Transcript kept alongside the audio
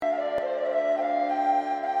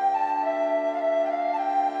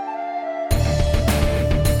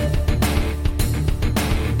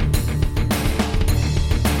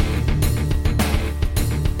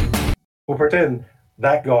pretend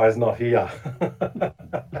that guy's not here.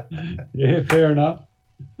 Yeah, fair enough.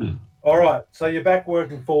 All right, so you're back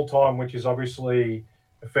working full time, which is obviously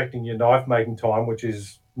affecting your knife making time, which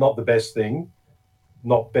is not the best thing,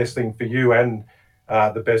 not best thing for you, and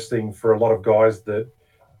the best thing for a lot of guys that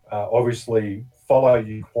obviously follow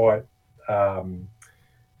you quite a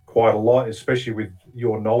lot, especially with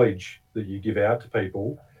your knowledge that you give out to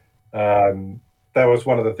people. That was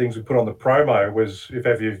one of the things we put on the promo was if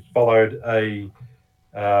ever you've followed a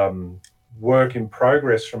work in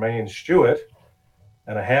progress from Ian Stewart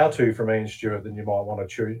and a how-to from Ian Stewart, then you might want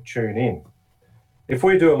to tune in. If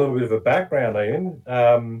we do a little bit of a background,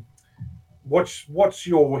 Ian, what's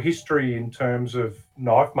your history in terms of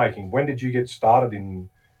knife making? When did you get started in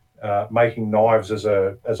making knives as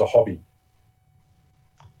a hobby?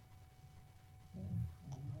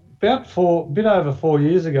 About a bit over 4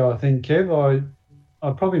 years ago, I think, Kev,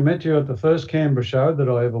 I probably met you at the first Canberra show that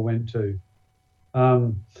I ever went to.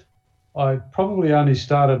 I probably only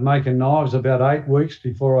started making knives about 8 weeks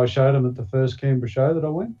before I showed them at the first Canberra show that I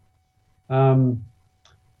went.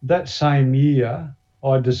 That same year,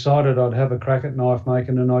 I decided I'd have a crack at knife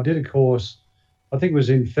making, and I did a course, I think it was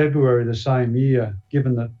in February the same year,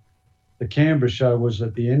 given that the Canberra show was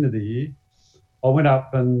at the end of the year. I went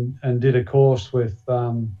up and did a course with,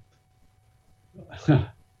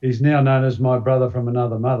 he's now known as my brother from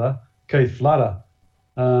another mother, Keith Flutter.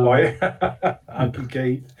 Uncle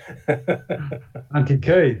Keith. Uncle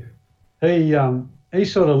Keith. He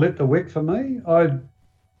sort of lit the wick for me.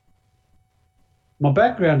 My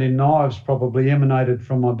background in knives probably emanated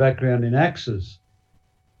from my background in axes.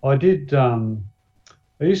 I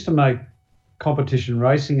used to make competition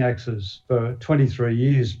racing axes for 23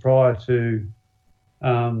 years prior to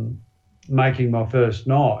making my first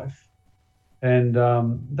knife. And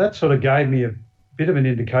that sort of gave me a bit of an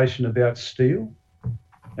indication about steel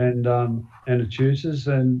and its uses.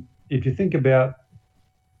 And if you think about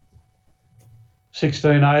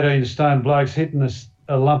 16, 18 stone blokes hitting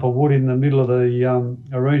a lump of wood in the middle of the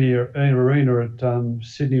arena at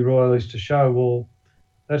Sydney Royal Easter Show, well,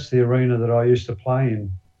 that's the arena that I used to play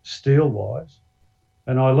in steel-wise.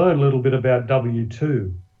 And I learned a little bit about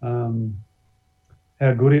W2,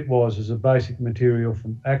 how good it was as a basic material for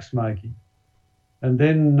axe making. And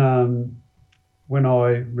then when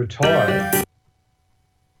I retired,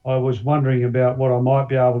 I was wondering about what I might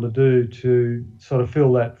be able to do to sort of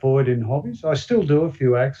fill that void in hobbies. I still do a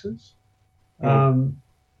few axes,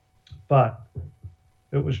 but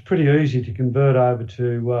it was pretty easy to convert over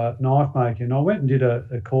to knife making. I went and did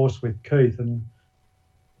a course with Keith, and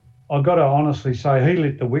I've got to honestly say he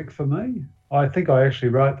lit the wick for me. I think I actually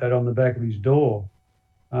wrote that on the back of his door.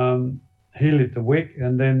 He lit the wick,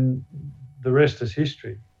 and then the rest is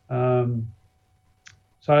history.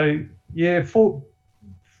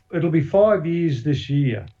 It'll be 5 years this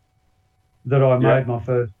year that I made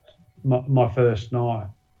my first knife.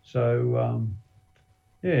 So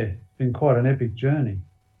it's been quite an epic journey.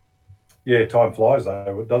 Yeah, time flies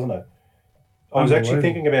though, doesn't it? I was actually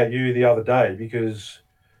thinking about you the other day because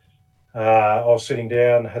I was sitting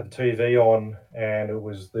down, had the TV on, and it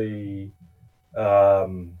was the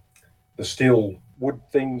steel wood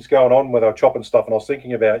things going on where they were chopping stuff, and I was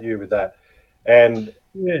thinking about you with that. And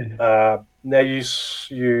now you,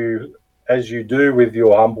 as you do with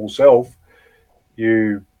your humble self,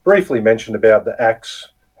 you briefly mentioned about the axe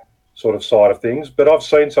sort of side of things, but I've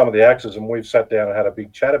seen some of the axes and we've sat down and had a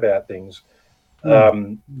big chat about things.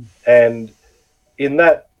 And in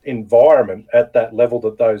that environment, at that level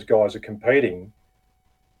that those guys are competing,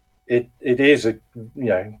 it is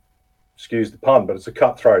excuse the pun, but it's a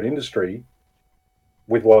cutthroat industry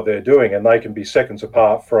with what they're doing, and they can be seconds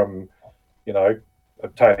apart from,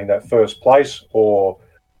 obtaining that first place or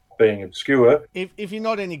being obscure. If you're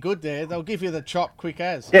not any good there, they'll give you the chop quick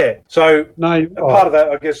as. Yeah. So part of that,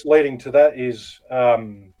 I guess, leading to that is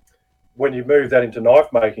when you move that into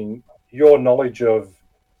knife making, your knowledge of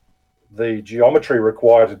the geometry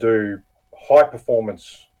required to do high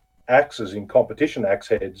performance axes in competition axe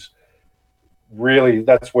heads, really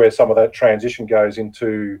that's where some of that transition goes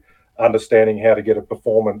into understanding how to get a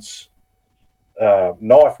performance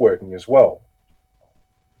knife working as well.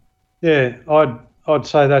 Yeah, I'd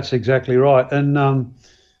say that's exactly right. And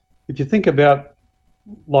if you think about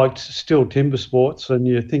like Steel Timber Sports and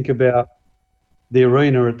you think about the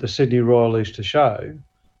arena at the Sydney Royal Easter Show,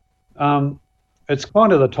 it's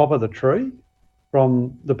kind of the top of the tree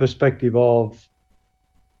from the perspective of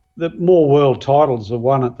the more world titles are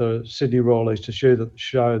won at the Sydney Royal Easter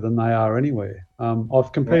Show than they are anywhere.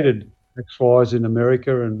 I've competed XYs in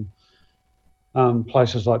America and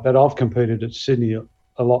places like that. I've competed at Sydney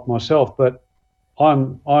a lot myself, but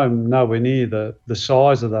I'm nowhere near the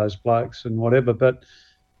size of those blokes and whatever, but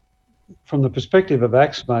from the perspective of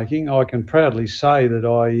axe making, I can proudly say that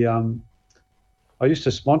I used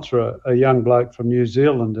to sponsor a young bloke from New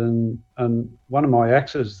Zealand, and one of my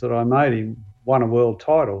axes that I made him won a world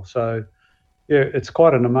title. So yeah, it's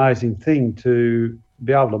quite an amazing thing to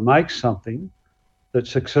be able to make something that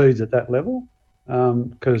succeeds at that level.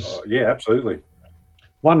 Because yeah, absolutely.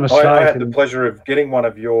 One mistake. I had the pleasure of getting one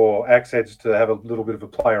of your axe heads to have a little bit of a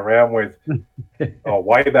play around with.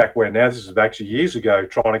 Way back when. Now this is actually years ago,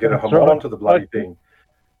 trying to get a Hamon onto the bloody thing.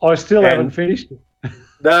 I still haven't finished it.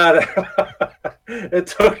 No, it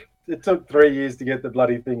took 3 years to get the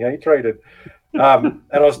bloody thing heat treated, and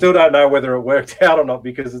I still don't know whether it worked out or not,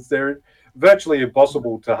 because they're virtually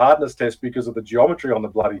impossible to hardness test because of the geometry on the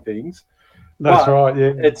bloody things. That's right.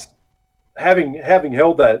 Yeah, it's having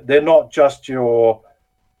held that, they're not just your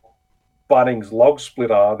Bunnings log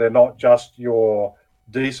splitter. They're not just your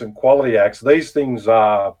decent quality axe. These things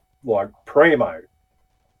are like primo.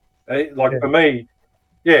 For me,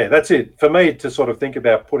 yeah, that's it. For me to sort of think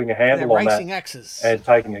about putting a handle on that axes and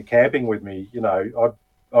taking it camping with me,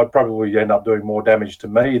 I'd probably end up doing more damage to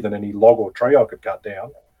me than any log or tree I could cut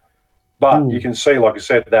down. But you can see, like I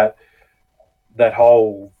said, that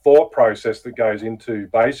whole thought process that goes into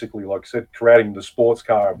basically, like I said, creating the sports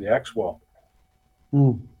car of the axe world.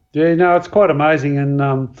 Yeah, no, it's quite amazing, and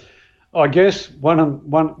I guess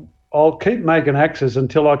I'll keep making axes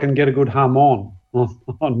until I can get a good hum on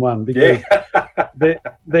one, because they're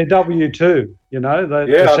W2, I know.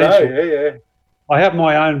 Yeah. I have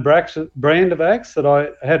my own brand of axe that I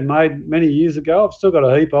had made many years ago. I've still got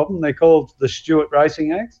a heap of them. They're called the Stewart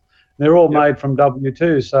Racing Axe. They're all made from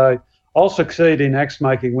W2, so I'll succeed in axe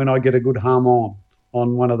making when I get a good hum on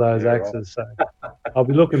one of those axes. Right. So I'll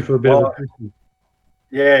be looking for a bit of assistance.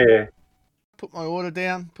 Yeah. Put my order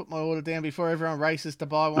down before everyone races to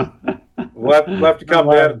buy one. We'll have to come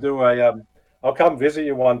down and do I'll come visit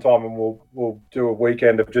you one time, and we'll do a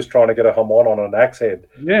weekend of just trying to get a Hamon on an axe head.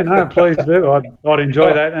 Yeah, no, please do. I'd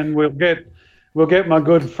enjoy that, and we'll get my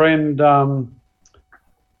good friend,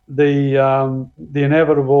 the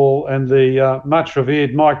inevitable and the much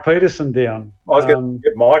revered Mike Peterson down. I was going to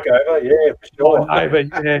get Mike over, yeah, for sure.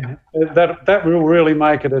 That will really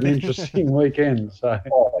make it an interesting weekend. So.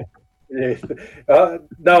 Yeah.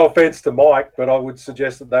 No offense to Mike, but I would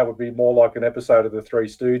suggest that would be more like an episode of the Three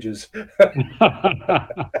Stooges.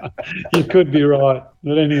 You could be right,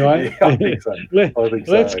 but anyway, I think so.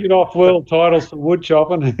 Let's get off world titles for wood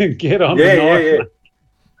chopping and get on. Yeah.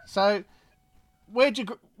 So, where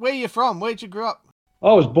you from? Where'd you grow up?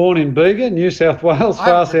 I was born in Bega, New South Wales,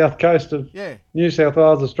 far south coast of New South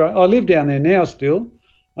Wales, Australia. I live down there now still.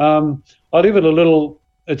 I live at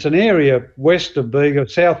it's an area west of Bega,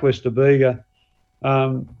 southwest of Bega,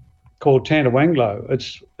 called Tantawanglo.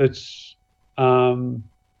 It's an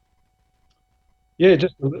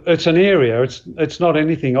area. It's not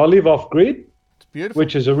anything. I live off grid, it's beautiful,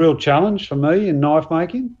 which is a real challenge for me in knife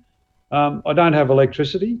making. I don't have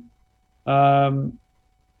electricity,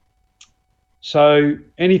 so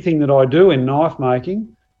anything that I do in knife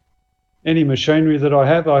making, any machinery that I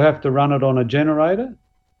have to run it on a generator,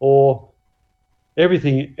 or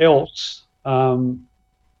everything else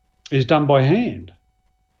is done by hand.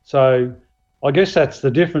 So I guess that's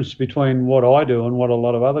the difference between what I do and what a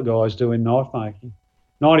lot of other guys do in knife making.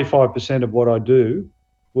 95% of what I do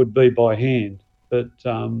would be by hand. But,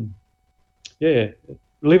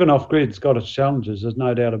 living off grid's got its challenges. There's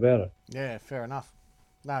no doubt about it. Yeah, fair enough.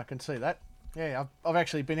 No, I can see that. Yeah, I've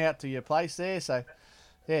actually been out to your place there. So,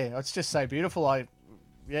 yeah, it's just so beautiful.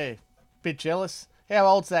 Bit jealous. How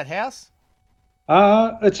old's that house?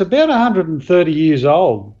 It's about 130 years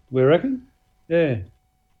old, we reckon. Yeah.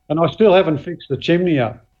 And I still haven't fixed the chimney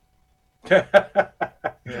up.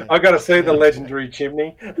 I got to see the legendary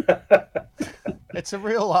chimney. It's a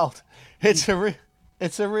real old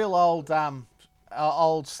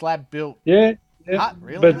old slab built. Yeah. Hut,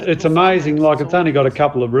 really. But it's amazing. Like, it's only got a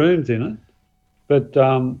couple of rooms in it. But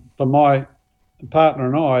for my partner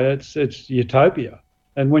and I, it's utopia.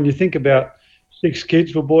 And when you think about 6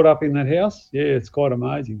 kids were brought up in that house, yeah, it's quite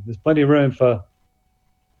amazing. There's plenty of room for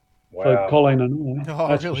Colleen and I.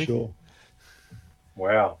 That's really? For sure.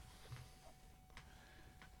 Wow.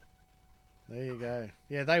 There you go.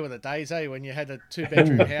 Yeah, they were the days, when you had a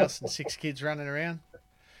 2-bedroom house and 6 kids running around.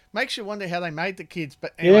 Makes you wonder how they made the kids.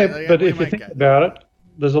 But anyway, but if you think about it,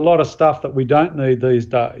 there's a lot of stuff that we don't need these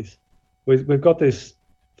days. We've got this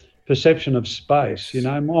perception of space.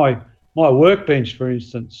 My workbench, for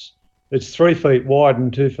instance, it's 3 feet wide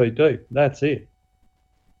and 2 feet deep. That's it.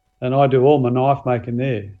 And I do all my knife making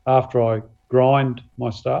there after I grind my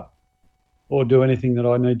stuff. or do anything that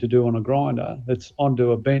I need to do on a grinder. It's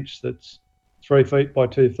onto a bench that's 3 feet by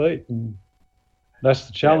 2 feet, and that's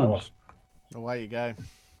the challenge. Yeah, away you go.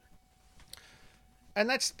 And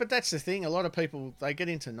that's the thing. A lot of people, they get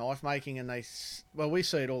into knife making and we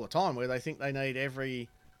see it all the time where they think they need every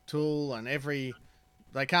tool and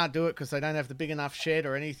they can't do it because they don't have the big enough shed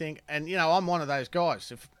or anything. And, I'm one of those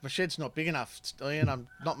guys. If my shed's not big enough, Ian, I'm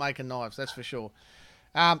not making knives, that's for sure.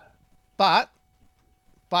 But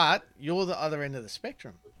you're the other end of the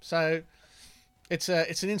spectrum. So it's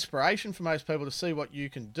an inspiration for most people to see what you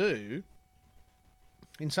can do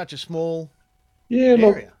in such a small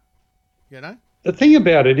area, The thing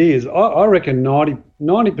about it is, I reckon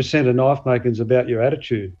 90% of knife making is about your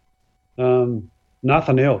attitude.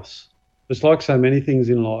 Nothing else. It's like so many things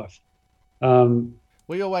in life.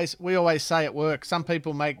 We always say at work, some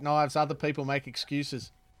people make knives, other people make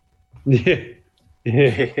excuses. Yeah.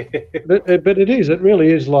 but it is. It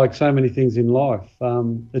really is like so many things in life.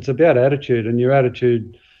 It's about attitude and your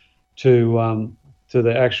attitude to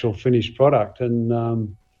the actual finished product. And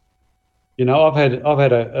I've had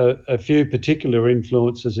a few particular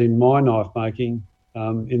influences in my knife making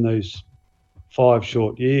in these 5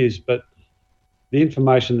 short years, but the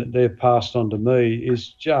information that they've passed on to me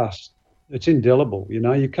is it's indelible.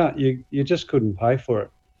 You just couldn't pay for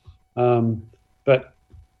it. But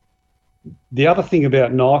the other thing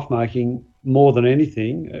about knife making, more than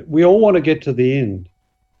anything, we all want to get to the end.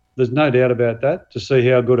 There's no doubt about that, to see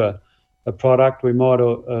how good a product we might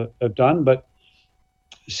have done. But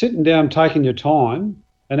sitting down, taking your time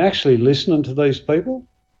and actually listening to these people,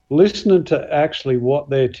 listening to actually what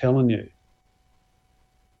they're telling you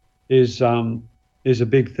is a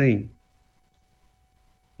big thing.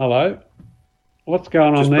 Hello? What's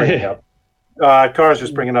going on there? Cora's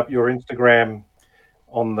just bringing up your Instagram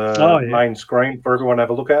on the main screen for everyone to have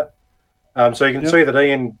a look at. So you can see that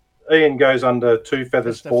Ian goes under Two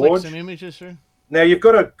Feathers Forge. Some images through. Now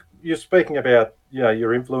you're speaking about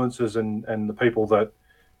your influences and the people that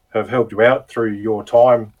have helped you out through your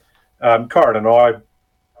time. Corin and I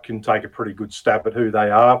can take a pretty good stab at who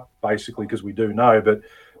they are, basically, because we do know. But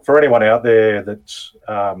for anyone out there that's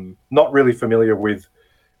not really familiar with,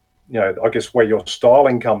 I guess where your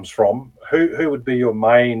styling comes from, who would be your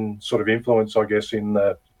main sort of influence, I guess,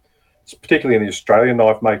 particularly in the Australian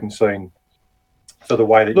knife making scene, for the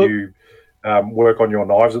way that you work on your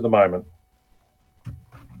knives at the moment?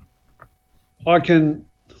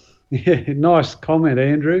 Nice comment,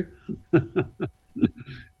 Andrew.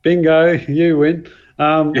 Bingo, you win.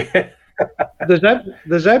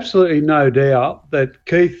 There's absolutely no doubt that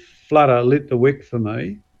Keith Flutter lit the wick for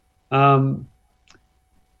me. When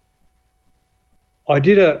I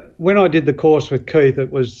did the course with Keith, it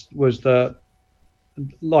was the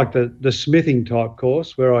smithing type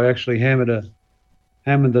course where I actually hammered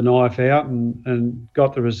the knife out and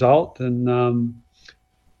got the result. And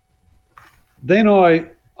then I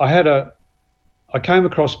came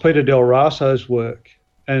across Peter Del Raso's work,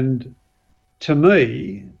 and to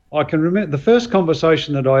me, I can remember the first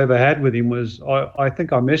conversation that I ever had with him was I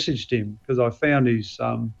think I messaged him because I found his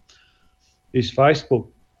Facebook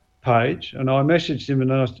page, and I messaged him,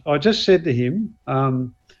 and I just said to him,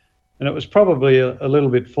 and it was probably a little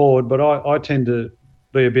bit forward, but I tend to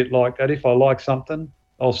be a bit like that. If I like something,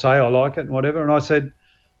 I'll say I like it and whatever. And I said,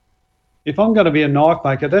 if I'm going to be a knife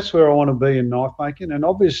maker, that's where I want to be in knife making. And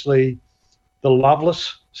obviously the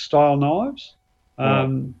Loveless style knives,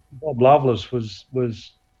 Bob Loveless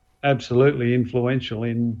was absolutely influential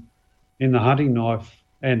in the hunting knife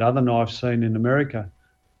and other knife scene in America.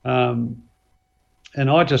 And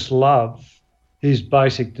I just love his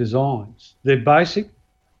basic designs. They're basic.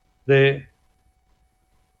 They're,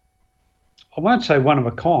 I won't say one of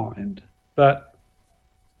a kind, but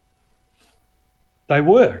they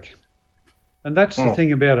work. And that's the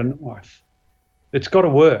thing about a knife. It's got to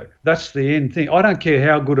work. That's the end thing. I don't care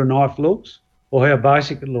how good a knife looks or how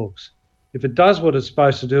basic it looks. If it does what it's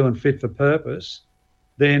supposed to do and fit for purpose,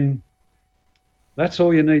 then that's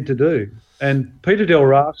all you need to do. And Peter Del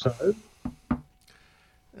Raso...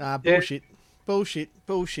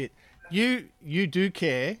 Bullshit. You do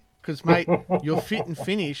care because, mate, your fit and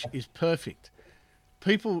finish is perfect.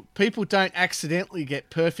 People don't accidentally get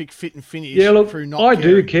perfect fit and finish through not caring. I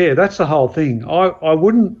do care. That's the whole thing. I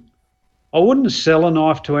wouldn't sell a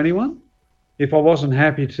knife to anyone if I wasn't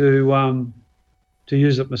happy to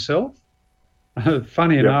use it myself.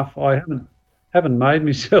 Funny enough, I haven't made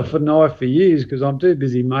myself a knife for years because I'm too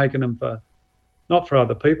busy making them not for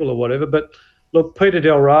other people or whatever. But look, Peter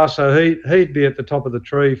Del Raso, he'd be at the top of the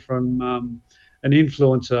tree from an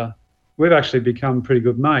influencer. We've actually become pretty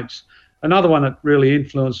good mates. Another one that really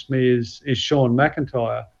influenced me is Sean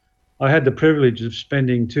McIntyre. I had the privilege of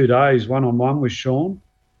spending 2 days one-on-one with Sean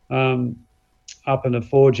up in a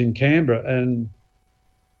forge in Canberra. And,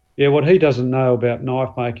 yeah, what he doesn't know about knife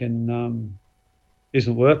making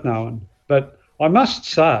isn't worth knowing. But I must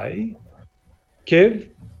say, Kev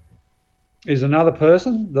is another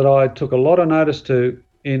person that I took a lot of notice to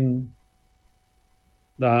in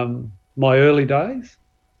my early days.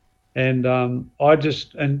 And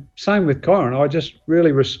and same with Kyron, I just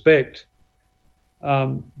really respect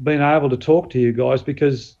being able to talk to you guys,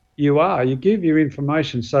 because you give your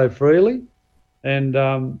information so freely. And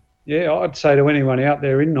I'd say to anyone out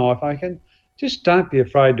there in knife making, just don't be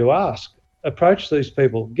afraid to ask. Approach these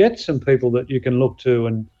people, get some people that you can look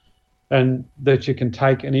to and that you can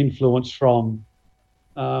take an influence from.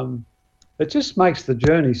 It just makes the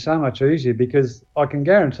journey so much easier, because I can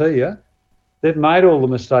guarantee you they've made all the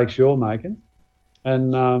mistakes you're making.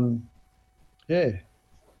 And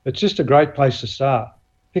it's just a great place to start.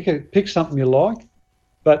 Pick something you like.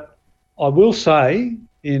 But I will say,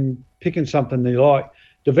 in picking something you like,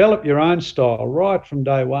 develop your own style right from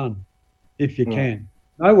day one, if you can.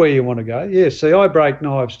 Know where you want to go. Yeah, see, I break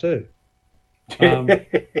knives too. I'm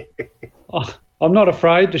not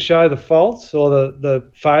afraid to show the faults or the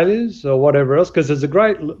failures or whatever else, because there's a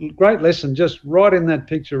great lesson just right in that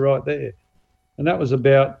picture right there. And that was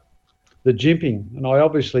about the jimping. And I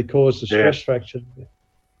obviously caused a stress fracture,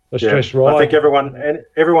 a stress ride. I think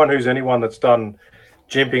everyone who's anyone that's done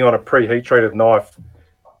jimping on a pre-heat treated knife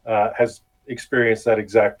has experienced that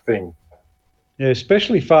exact thing. Yeah,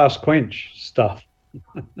 especially fast quench stuff.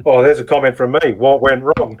 Oh, there's a comment from me. What went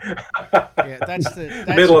wrong? Yeah, that's the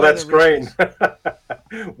middle of that screen.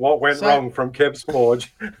 What went wrong from Kev's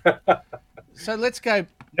Forge? So let's go.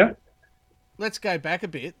 Yeah. Let's go back a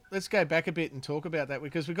bit. Let's go back a bit and talk about that,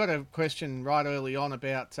 because we got a question right early on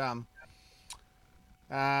about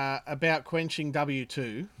quenching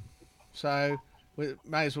W2. So we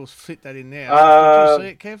may as well fit that in now. Did you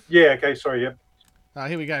see it, Kev? Yeah. Okay. Sorry. Yep.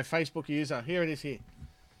 Here we go. Facebook user. Here it is. Here.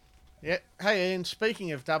 Yeah. Hey, Ian,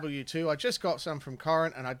 speaking of W2, I just got some from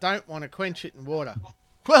Corin and I don't want to quench it in water.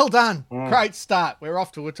 Well done. Great start. We're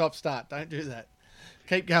off to a top start. Don't do that.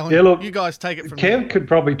 Keep going. Yeah, look, you guys take it from Kev could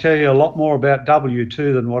probably tell you a lot more about W2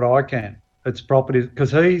 than what I can. Its properties,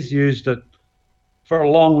 because he's used it for a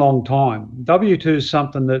long, long time. W2 is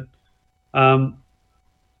something that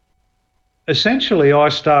essentially I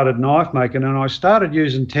started knife making and I started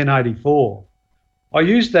using 1084. I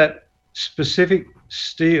used that specific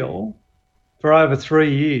steel for over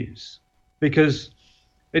 3 years because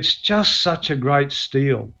it's just such a great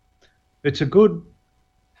steel. It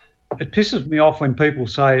pisses me off when people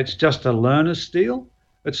say it's just a learner steel.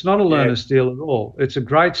 It's not a learner steel at all. It's a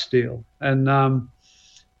great steel. And I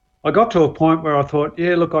got to a point where I thought,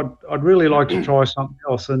 look, I'd really like to try something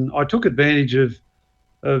else. And I took advantage of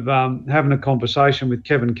having a conversation with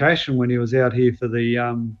Kevin Cashin when he was out here for the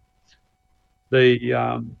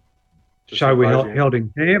show we held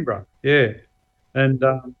in Canberra. Yeah. And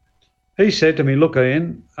he said to me, look,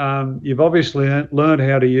 Ian, you've obviously learned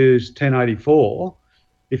how to use 1084.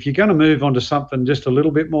 If you're going to move on to something just a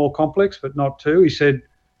little bit more complex, but not too, he said,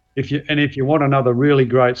 if you want another really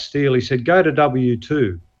great steel, he said, go to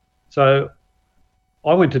W2. So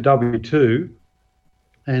I went to W2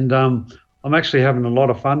 and I'm actually having a lot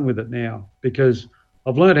of fun with it now because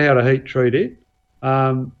I've learned how to heat treat it.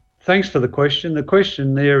 Thanks for the question. The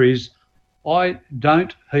question there is, I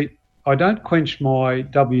don't quench my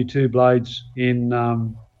W2 blades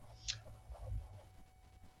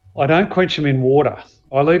I don't quench them in water.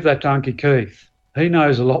 I leave that to Uncle Keith. He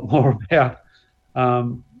knows a lot more about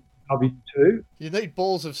W2. You need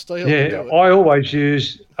balls of steel. Yeah, to do it. I always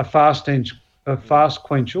use a fast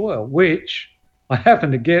quench oil, which I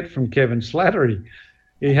happened to get from Kevin Slattery.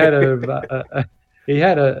 He had a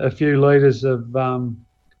few litres of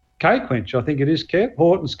K-Quench, I think it is, Kev,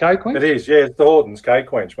 Horton's K-Quench. It is, yeah, it's the Horton's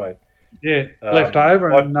K-Quench, mate. Yeah, left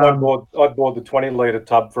over. I bought the 20-litre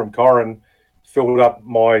tub from Corin, filled up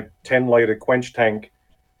my 10-litre quench tank,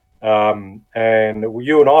 and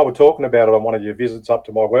you and I were talking about it on one of your visits up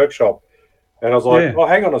to my workshop, and I was like, oh,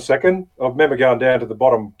 hang on a second. I remember going down to the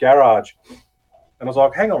bottom garage, and I was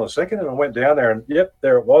like, hang on a second, and I went down there, and yep,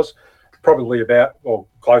 there it was, probably about, or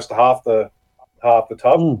close to half the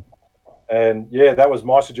tub. And yeah, that was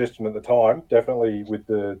my suggestion at the time, definitely with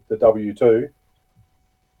the W2.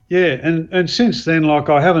 Yeah, and since then, like,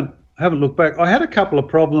 I haven't looked back. I had a couple of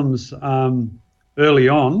problems early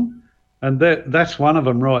on, and that's one of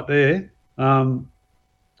them right there.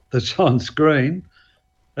 That's on screen.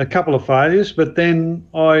 A couple of failures, but then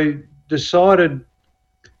I decided,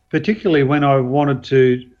 particularly when I wanted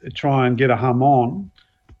to try and get a hum on,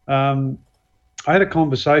 I had a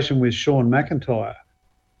conversation with Sean McIntyre,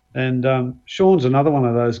 and Sean's another one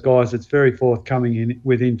of those guys that's very forthcoming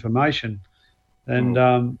with information,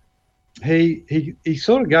 and he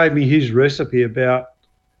sort of gave me his recipe about,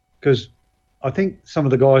 because I think some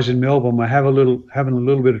of the guys in Melbourne were having a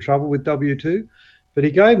little bit of trouble with W2, but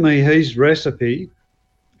he gave me his recipe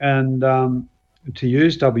and to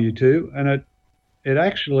use W2, and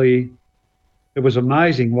it was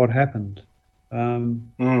amazing what happened.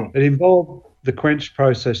 It involved the quench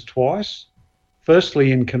process twice.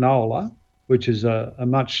 Firstly in canola, which is a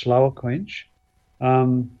much slower quench,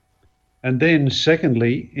 and then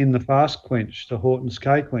secondly in the fast quench, the Horton's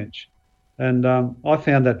K quench. And I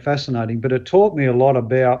found that fascinating, but it taught me a lot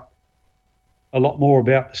more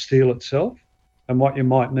about the steel itself and what you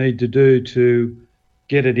might need to do to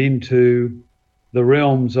get it into the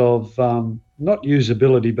realms of not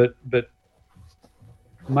usability, but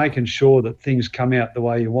making sure that things come out the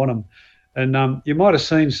way you want them. And you might have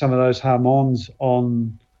seen some of those Harmons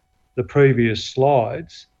on the previous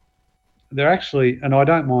slides. They're actually, and I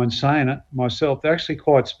don't mind saying it myself, they're actually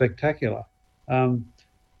quite spectacular.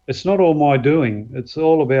 It's not all my doing. It's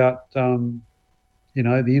all about, the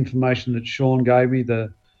information that Sean gave me,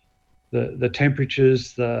 the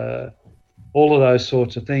temperatures, all of those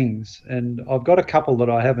sorts of things. And I've got a couple that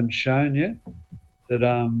I haven't shown yet that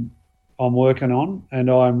I'm working on, and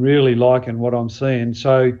I'm really liking what I'm seeing.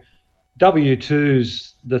 So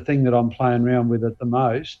W2's the thing that I'm playing around with at the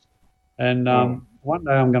most. And one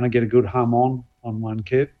day I'm going to get a good hum on one,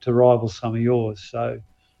 Kev, to rival some of yours. So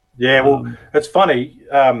yeah, well, it's funny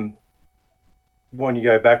when you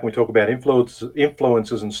go back and we talk about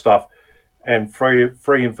influences and stuff and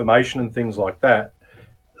free information and things like that.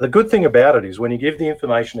 The good thing about it is when you give the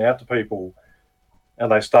information out to people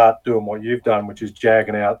and they start doing what you've done, which is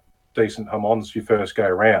jagging out decent hum-ons you first go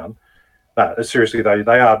around. Seriously,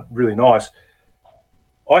 they are really nice.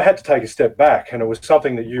 I had to take a step back, and it was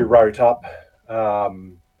something that you wrote up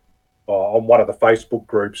on one of the Facebook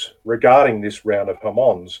groups regarding this round of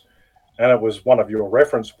hum-ons, and it was one of your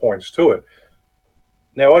reference points to it.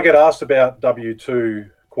 Now, I get asked about W2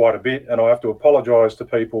 quite a bit, and I have to apologise to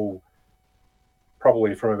people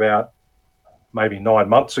probably from about maybe 9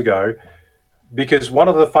 months ago, because one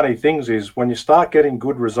of the funny things is when you start getting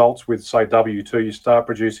good results with, say, W2, you start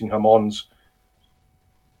producing hum-ons.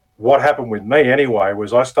 What happened with me anyway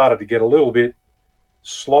was I started to get a little bit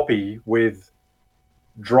sloppy with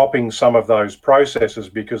dropping some of those processes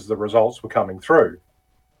because the results were coming through.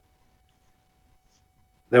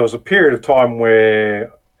 There was a period of time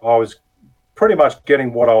where I was pretty much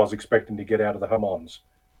getting what I was expecting to get out of the hum-ons.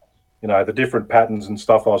 The different patterns and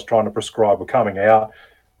stuff I was trying to prescribe were coming out.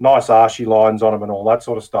 Nice arshy lines on them and all that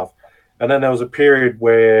sort of stuff. And then there was a period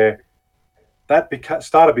where that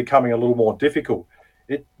started becoming a little more difficult.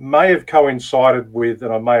 It may have coincided with,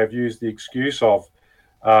 and I may have used the excuse of,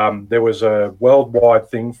 there was a worldwide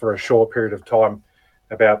thing for a short period of time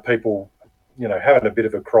about people, having a bit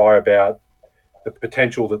of a cry about the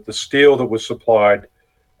potential that the steel that was supplied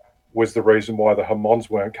was the reason why the hum-ons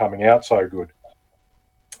weren't coming out so good.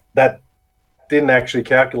 That didn't actually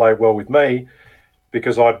calculate well with me,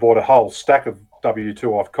 because I'd bought a whole stack of W2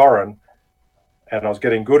 off Corin, and I was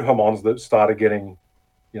getting good hum-ons that started getting,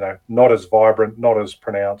 not as vibrant, not as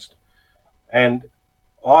pronounced. And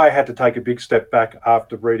I had to take a big step back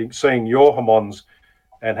after seeing your hum-ons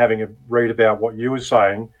and having a read about what you were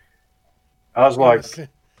saying. I was like,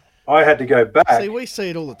 I had to go back. See, we see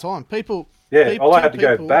it all the time. I had to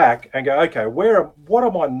go back and go, okay, what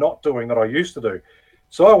am I not doing that I used to do?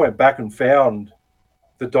 So I went back and found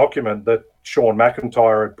the document that Sean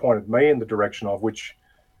McIntyre had pointed me in the direction of, which,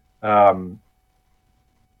 I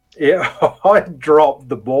dropped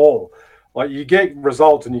the ball. Like, you get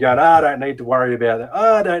results and you go, I don't need to worry about that.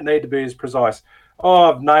 I don't need to be as precise.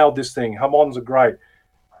 I've nailed this thing. Hum-ons are great.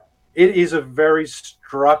 It is a very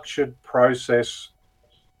structured process,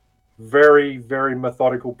 very, very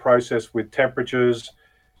methodical process with temperatures,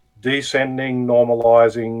 descending,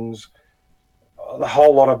 normalizings, a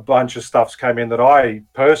whole lot of bunch of stuffs came in that I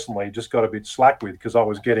personally just got a bit slack with because I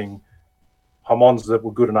was getting hum-ons that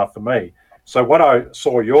were good enough for me. So when I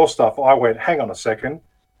saw your stuff, I went, hang on a second,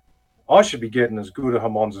 I should be getting as good a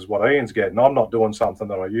hum-ons as what Ian's getting. I'm not doing something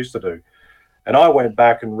that I used to do. And I went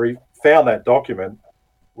back and found that document,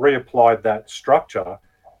 reapplied that structure,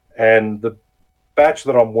 and the batch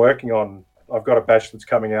that I'm working on, I've got a batch that's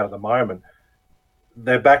coming out at the moment.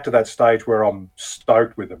 They're back to that stage where I'm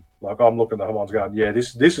stoked with them. Like, I'm looking at the hum-ons going, yeah,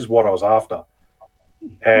 this is what I was after.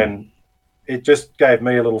 And it just gave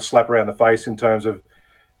me a little slap around the face in terms of,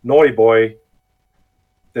 naughty boy,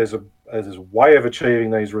 there's a way of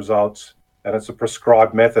achieving these results. and it's a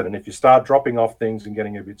prescribed method. And if you start dropping off things and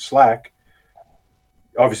getting a bit slack,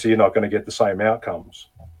 obviously you're not going to get the same outcomes.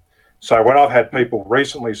 So when I've had people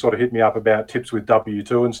recently sort of hit me up about tips with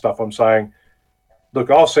W2 and stuff, I'm saying, look,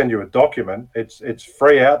 I'll send you a document. It's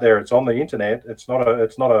free out there. It's on the internet. It's not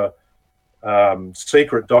a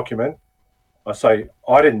secret document. I say,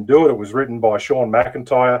 I didn't do it. It was written by Sean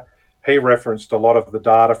McIntyre. He referenced a lot of the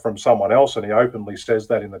data from someone else, and he openly says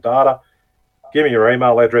that in the data. Give me your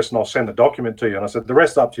email address and I'll send the document to you. And I said, the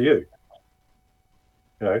rest up to you.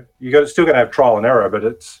 You know, you're still going to have trial and error, but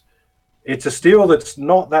it's a steel that's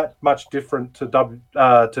not that much different to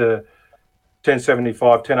 1075,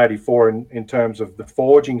 1084 in terms of the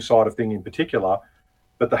forging side of thing in particular,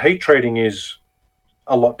 but the heat treating is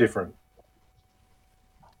a lot different.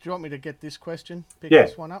 Do you want me to get this question? Pick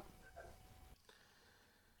this one up.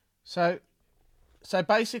 So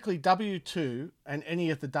basically W2 and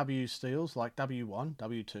any of the W steels like W1,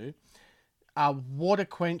 W2 are water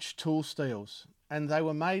quench tool steels, and they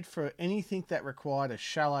were made for anything that required a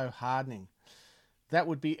shallow hardening. That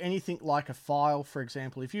would be anything like a file, for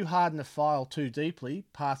example. If you harden a file too deeply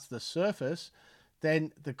past the surface,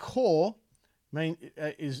 then the core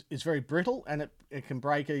is very brittle and it can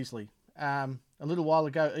break easily. A little while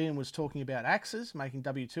ago, Ian was talking about axes, making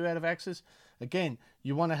W2 out of axes. Again,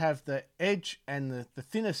 you want to have the edge and the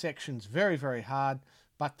thinner sections very, very hard,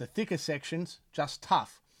 but the thicker sections just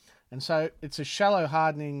tough. And so it's a shallow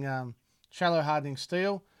hardening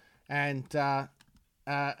steel, and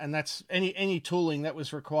that's any tooling that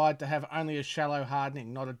was required to have only a shallow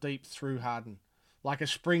hardening, not a deep through harden, like a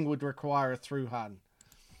spring would require a through harden.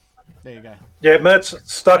 There you go. Yeah, Mert's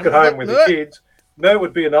stuck at home with the kids. Mert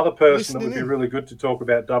would be another person that would be really good to talk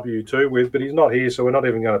about W2 with, but he's not here, so we're not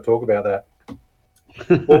even going to talk about that.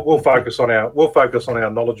 We'll focus on our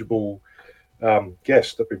knowledgeable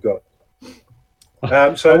guest that we've got.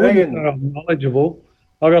 So Ian, knowledgeable.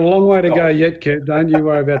 I've got a long way to go yet, Kev. Don't you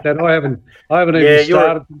worry about that. I haven't even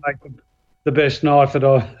started to make the best knife that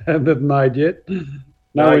I ever made yet.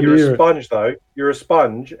 No, you're a sponge, though. You're a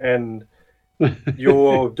sponge, and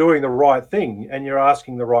you're doing the right thing, and you're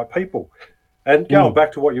asking the right people. And going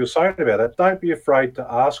back to what you were saying about that, don't be afraid to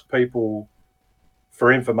ask people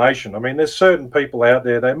for information. I mean, there's certain people out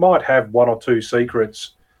there, they might have one or two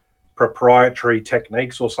secrets, proprietary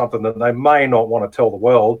techniques or something that they may not want to tell the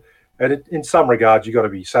world. And in some regards, you've got to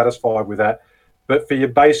be satisfied with that. But for your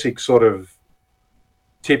basic sort of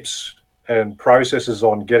tips and processes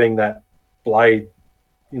on getting that blade,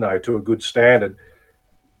 to a good standard,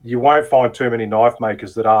 you won't find too many knife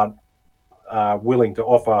makers that aren't willing to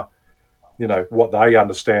offer, what they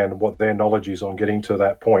understand and what their knowledge is on getting to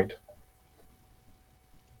that point.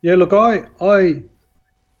 Yeah, look, I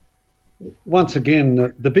once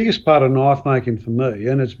again, the biggest part of knife making for me,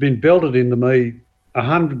 and it's been belted into me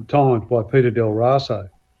 100 times by Peter Del Raso,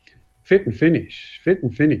 fit and finish, fit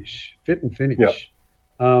and finish, fit and finish. Yep.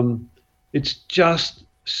 It's just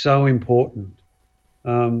so important,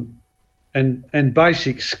 and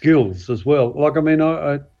basic skills as well. Like, I mean,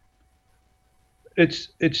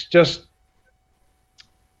 it's just.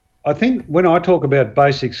 I think when I talk about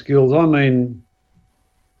basic skills, I mean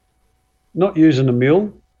not using a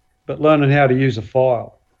mill, but learning how to use a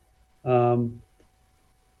file. All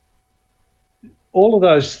of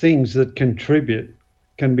those things that contribute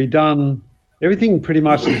can be done. Everything pretty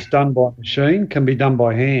much that's done by machine can be done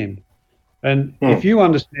by hand. And if you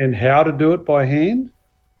understand how to do it by hand,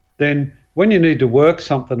 then when you need to work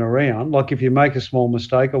something around, like if you make a small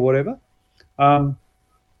mistake or whatever,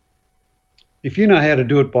 if you know how to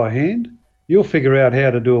do it by hand, you'll figure out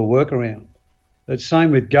how to do a workaround. It's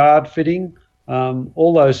same with guard fitting,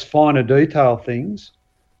 all those finer detail things.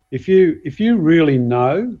 If you really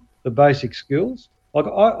know the basic skills, like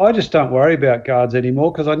I just don't worry about guards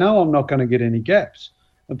anymore because I know I'm not going to get any gaps.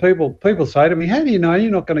 And people say to me, how do you know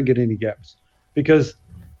you're not going to get any gaps? Because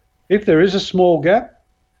if there is a small gap,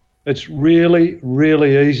 it's really,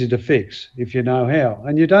 really easy to fix if you know how.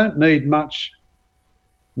 And you don't need much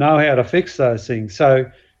know how to fix those things. So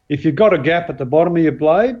if you've got a gap at the bottom of your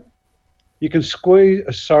blade, you can squeeze,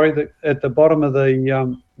 at the bottom of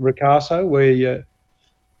the ricasso where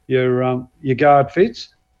your guard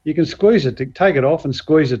fits, you can squeeze it, take it off and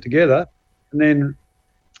squeeze it together and then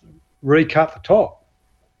recut the top.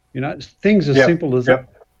 Things as simple as that.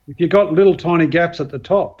 If you've got little tiny gaps at the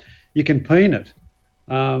top, you can peen it.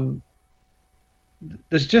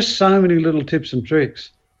 There's just so many little tips and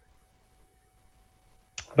tricks.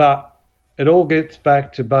 But it all gets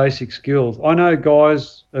back to basic skills. I know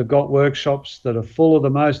guys have got workshops that are full of the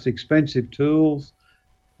most expensive tools.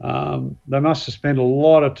 They must have spent a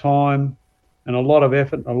lot of time and a lot of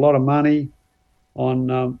effort and a lot of money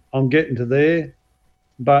on getting to there,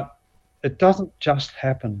 but it doesn't just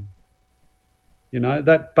happen. You know,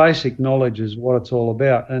 that basic knowledge is what it's all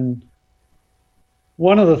about. And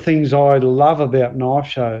one of the things I love about knife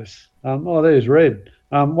shows, there's Red.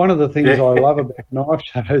 One of the things I love about knife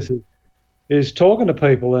shows is talking to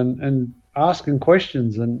people and asking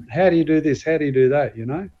questions and how do you do this? How do you do that? You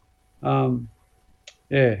know? Don't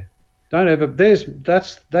ever,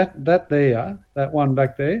 that one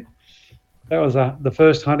back there. That was the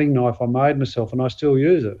first hunting knife I made myself, and I still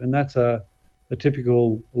use it. And that's a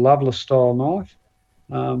typical Loveless style knife.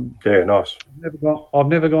 Nice. I've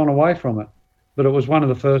never gone away from it, but it was one of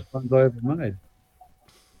the first ones I ever made.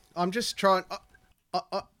 I'm just trying.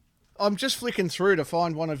 I'm just flicking through to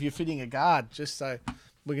find one of you fitting a guard, just so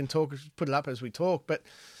we can put it up as we talk. But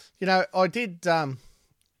you know, I did.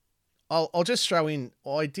 I'll just throw in.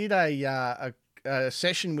 I did a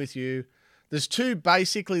session with you. There's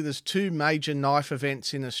two major knife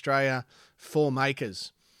events in Australia for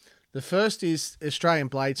makers. The first is Australian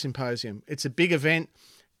Blade Symposium. It's a big event.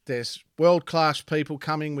 There's world-class people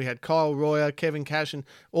coming. We had Kyle Royer, Kevin Cashin,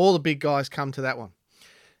 all the big guys come to that one.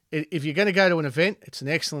 If you're going to go to an event, it's an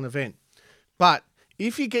excellent event. But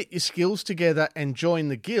if you get your skills together and join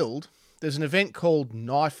the guild, there's an event called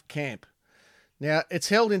Knife Camp. Now, it's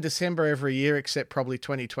held in December every year, except probably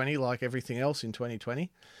 2020, like everything else in 2020.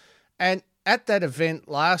 And at that event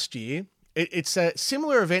last year, it's a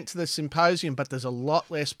similar event to the symposium, but there's a lot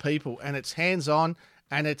less people, and it's hands-on,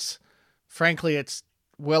 and it's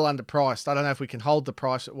well underpriced. I don't know if we can hold the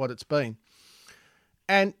price at what it's been.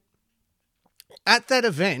 And at that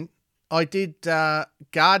event, I did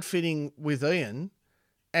guard fitting with Ian,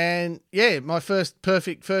 and yeah, my first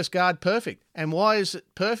guard perfect. And why is it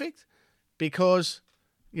perfect? Because,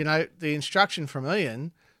 you know, the instruction from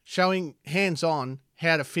Ian showing hands-on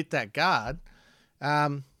how to fit that guard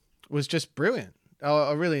was just brilliant.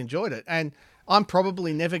 I really enjoyed it. And I'm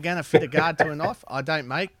probably never going to fit a guard to a knife. I don't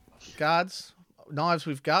make knives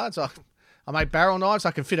with guards. I make barrel knives.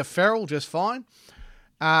 I can fit a ferrule just fine.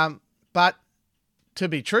 But to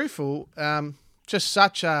be truthful,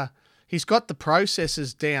 he's got the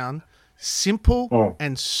processes down, simple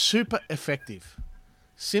and super effective.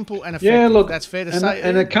 Simple and effective. Yeah, look, that's fair to say.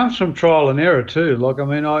 And it comes from trial and error too. Like, I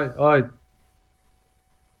mean,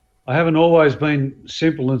 I haven't always been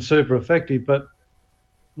simple and super effective, but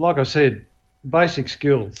like I said, basic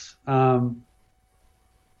skills. Hello,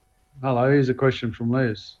 here's a question from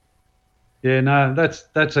Les. Yeah, no,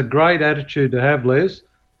 that's a great attitude to have, Les.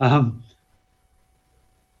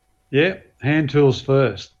 Yeah, hand tools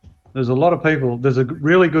first. There's a lot of people, there's a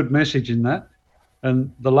really good message in that.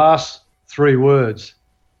 And the last 3 words,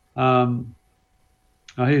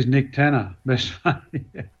 here's Nick Tanner. Best.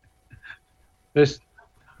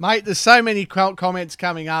 Mate, there's so many comments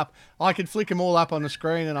coming up. I could flick them all up on the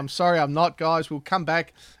screen, and I'm sorry I'm not, guys. We'll come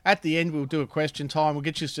back at the end. We'll do a question time. We'll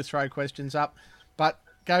get you to throw questions up. But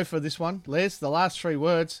go for this one. Les, the last 3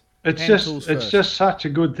 words. It's just such a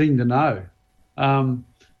good thing to know.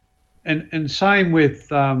 And same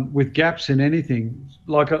with gaps in anything.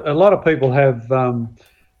 Like a lot of people have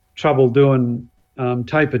trouble doing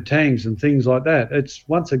tapered tangs and things like that. It's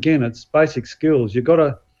basic skills. You got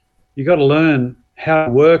to learn how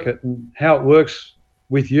to work it and how it works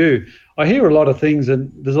with you. I hear a lot of things,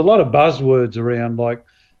 and there's a lot of buzzwords around like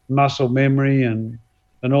muscle memory and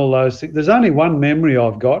all those things. There's only one memory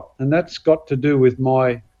I've got, and that's got to do with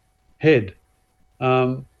my head.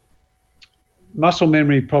 Muscle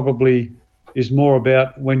memory probably is more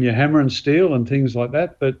about when you're hammering steel and things like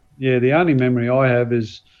that. But yeah, the only memory I have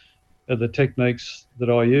are the techniques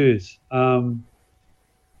that I use.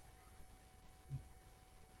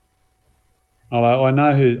 Hello, I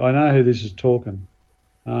know who this is talking.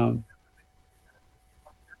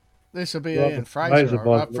 This will be Ian Fraser,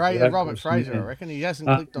 Robert Fraser, I reckon. He hasn't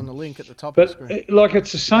clicked on the link at the top of the screen. Like,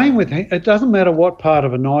 it's the same with, it doesn't matter what part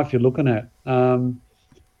of a knife you're looking at. And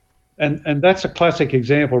that's a classic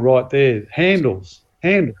example right there. Handles.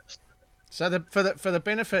 So for the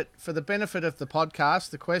benefit of the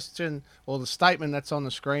podcast, the question or the statement that's on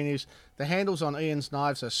the screen is the handles on Ian's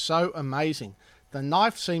knives are so amazing. The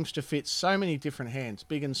knife seems to fit so many different hands,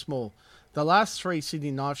 big and small. The last 3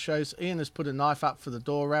 Sydney knife shows, Ian has put a knife up for the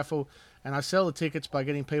door raffle, and I sell the tickets by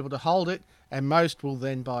getting people to hold it, and most will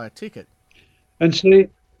then buy a ticket. And see,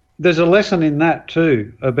 there's a lesson in that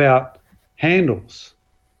too about handles.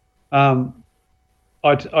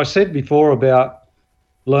 I said before about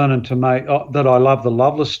learning to make, that I love the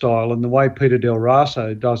Loveless style and the way Peter Del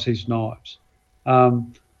Raso does his knives. I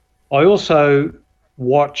also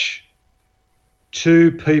watch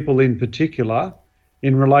 2 people in particular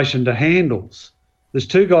in relation to handles. There's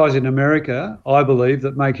two guys in America, I believe,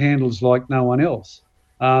 that make handles like no one else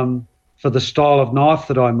for the style of knife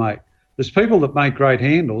that I make. There's people that make great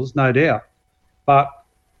handles, no doubt, but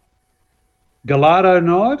Gallardo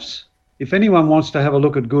knives, if anyone wants to have a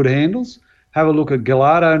look at good handles, have a look at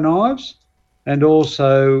Gallardo knives, and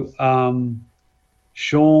also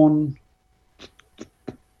Sean,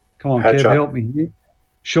 come on, Hatcher. Kev, help me here.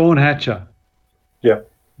 Sean Hatcher. Yeah.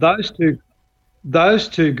 Those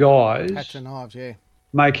two guys Hatcher knives, yeah.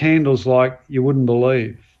 make handles like you wouldn't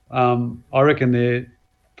believe. I reckon they're,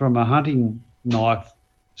 from a hunting knife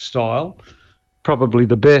style, probably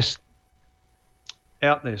the best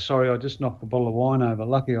out there. Sorry, I just knocked the bottle of wine over.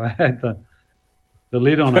 Lucky I had the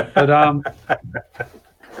lid on it. But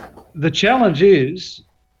the challenge is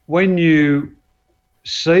when you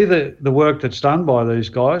see the work that's done by these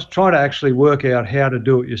guys, try to actually work out how to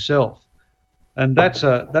do it yourself. And that's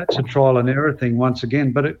a trial and error thing once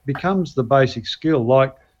again, but it becomes the basic skill.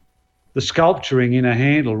 Like the sculpturing in a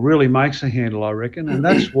handle really makes a handle, I reckon, and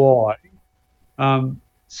that's why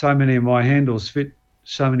so many of my handles fit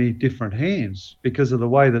so many different hands, because of the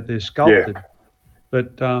way that they're sculpted. Yeah.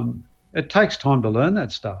 But it takes time to learn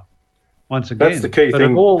that stuff. Once again, that's the key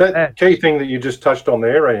thing. That key thing that you just touched on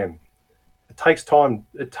there, Ian. It takes time.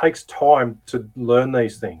 It takes time to learn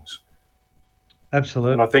these things.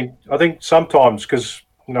 Absolutely. And I think sometimes, because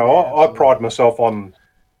I pride myself on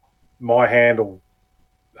my handle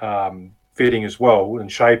fitting as well,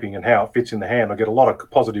 and shaping and how it fits in the hand. I get a lot of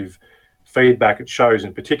positive feedback at shows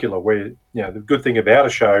in particular, where the good thing about a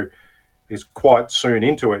show is quite soon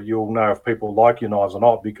into it you'll know if people like your knives or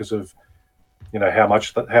not, because of how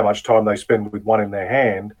much time they spend with one in their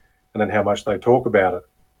hand, and then how much they talk about it.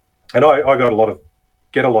 And I get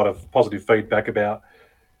a lot of positive feedback about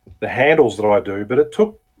the handles that I do, but it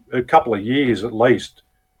took a couple of years, at least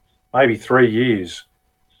maybe 3 years,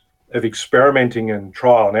 of experimenting and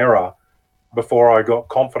trial and error before I got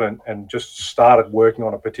confident and just started working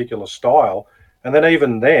on a particular style. And then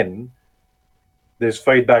even then, there's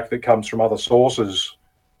feedback that comes from other sources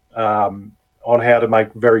on how to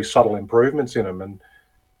make very subtle improvements in them. And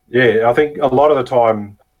yeah, I think a lot of the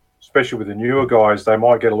time, especially with the newer guys, they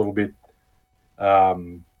might get a little bit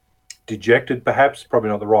dejected, perhaps, probably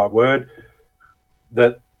not the right word,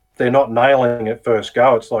 that they're not nailing it first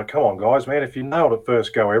go. It's like, come on, guys, man, if you nailed it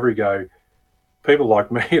first go, every go, people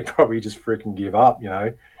like me would probably just freaking give up,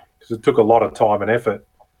 because it took a lot of time and effort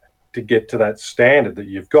to get to that standard that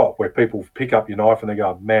you've got, where people pick up your knife and they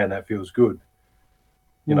go, man, that feels good.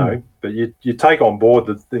 But you take on board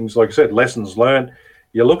the things, like I said, lessons learned.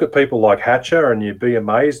 You look at people like Hatcher and you be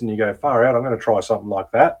amazed and you go, far out, I'm going to try something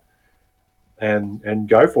like that, and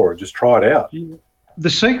go for it. Just try it out. The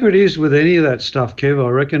secret is with any of that stuff, Kev, I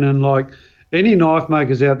reckon, and like any knife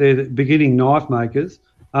makers out there, beginning knife makers,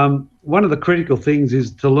 one of the critical things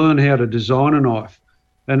is to learn how to design a knife.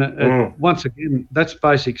 And once again, that's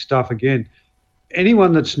basic stuff again.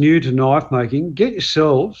 Anyone that's new to knife making, get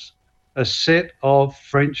yourselves a set of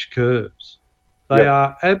French curves. They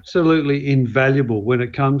are absolutely invaluable when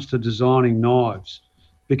it comes to designing knives,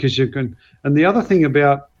 because you can. And the other thing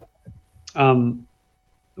about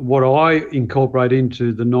what I incorporate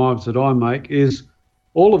into the knives that I make is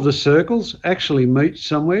all of the circles actually meet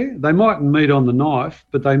somewhere. They mightn't meet on the knife,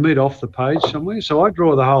 but they meet off the page somewhere. So I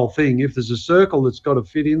draw the whole thing. If there's a circle that's got to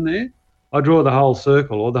fit in there, I draw the whole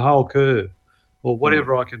circle or the whole curve or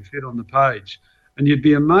whatever I can fit on the page. And you'd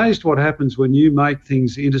be amazed what happens when you make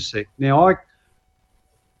things intersect. Now,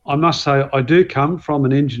 I must say I do come from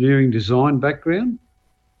an engineering design background.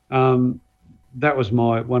 That was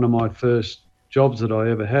one of my first jobs that I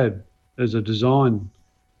ever had as a design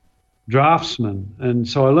draftsman, and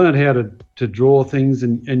so I learned how to draw things,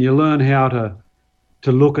 and you learn how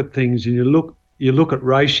to look at things, and you look at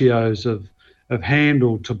ratios of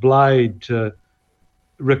handle to blade to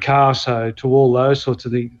ricasso to all those sorts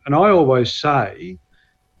of things. And I always say,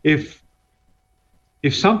 if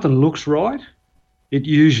something looks right, it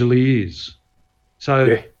usually is.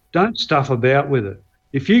 So don't stuff about with it.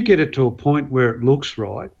 If you get it to a point where it looks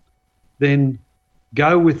right, then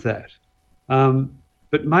go with that.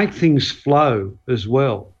 But make things flow as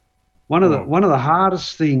well. One of the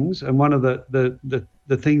hardest things, and one of the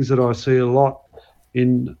things that I see a lot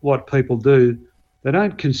in what people do, they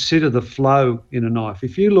don't consider the flow in a knife.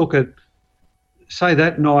 If you look at, say,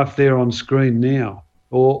 that knife there on screen now,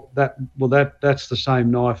 or that's the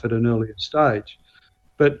same knife at an earlier stage,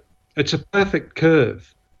 but it's a perfect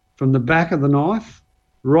curve from the back of the knife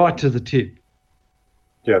right to the tip.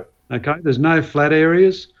 Yeah. Okay. There's no flat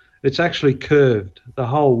areas. It's actually curved the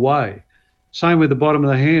whole way. Same with the bottom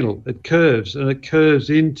of the handle. It curves, and it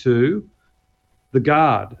curves into the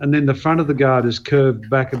guard, and then the front of the guard is curved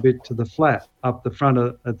back a bit to the flat up the front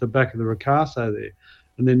at the back of the ricasso there,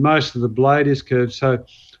 and then most of the blade is curved. So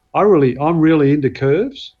I'm really into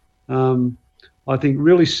curves. I think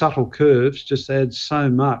really subtle curves just add so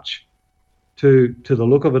much to the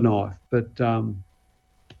look of a knife. But so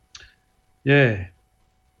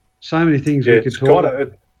many things we could talk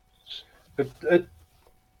about. It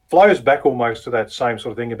flows back almost to that same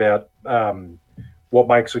sort of thing about what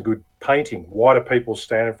makes a good painting. Why do people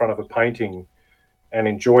stand in front of a painting and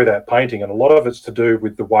enjoy that painting? And a lot of it's to do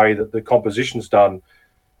with the way that the composition's done,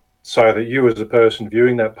 so that you as a person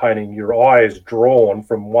viewing that painting, your eye is drawn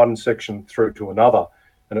from one section through to another,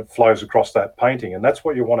 and it flows across that painting. And that's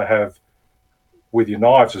what you want to have with your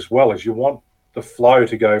knives as well, is you want the flow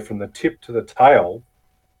to go from the tip to the tail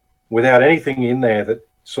without anything in there that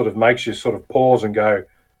sort of makes you sort of pause and go,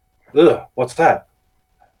 ugh, what's that?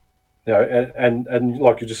 You know, and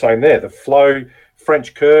like you're just saying there, the flow,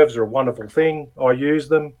 French curves are a wonderful thing. I use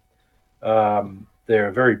them. They're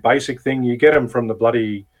a very basic thing. You get them from the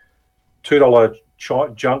bloody $2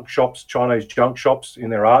 junk shops, Chinese junk shops in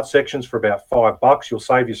their art sections for about $5. You'll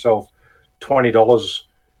save yourself $20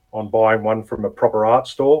 on buying one from a proper art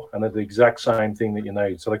store, and they're the exact same thing that you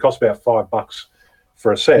need. So they cost about $5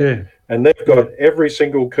 for a set. Yeah. And they've got every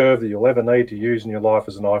single curve that you'll ever need to use in your life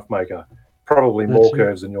as a knife maker. Probably more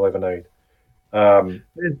curves than you'll ever need.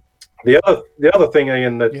 The other thing,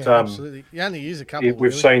 Ian, that absolutely. You only use a couple.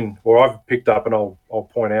 We've seen, or I've picked up, and I'll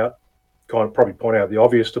point out, probably point out the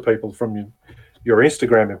obvious to people from your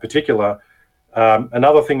Instagram in particular.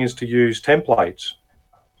 Another thing is to use templates.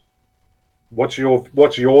 What's your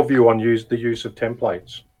view on the use of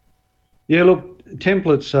templates? Yeah, look,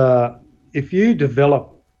 templates are, if you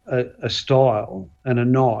develop a style and a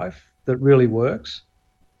knife that really works,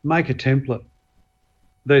 make a template.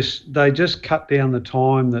 They just cut down the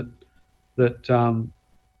time that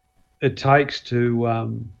it takes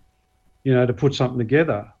to to put something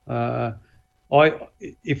together.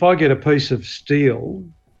 If I get a piece of steel,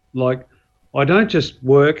 like, I don't just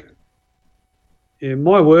work.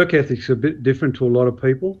 My work ethic's a bit different to a lot of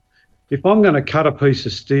people. If I'm going to cut a piece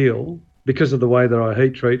of steel, because of the way that I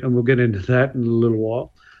heat treat, and we'll get into that in a little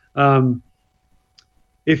while,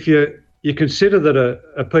 if you consider that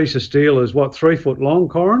a piece of steel is, 3 foot long,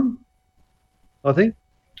 Corin? I think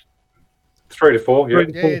 3 to 4. Yeah.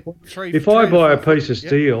 3 to 4 foot. If I buy a piece of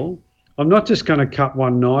steel, I'm not just going to cut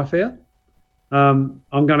one knife out. I'm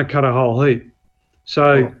going to cut a whole heap.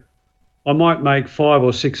 So I might make 5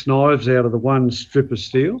 or 6 knives out of the one strip of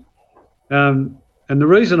steel. And the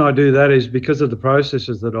reason I do that is because of the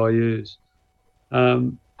processes that I use.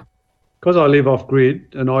 Because I live off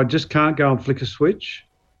grid and I just can't go and flick a switch,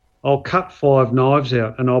 I'll cut 5 knives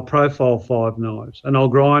out and I'll profile 5 knives and I'll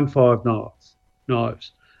grind 5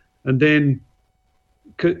 knives. And then,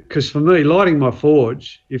 because for me, lighting my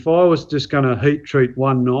forge, if I was just going to heat treat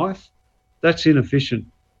one knife, that's inefficient.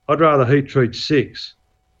 I'd rather heat treat 6,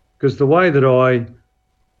 because the way that I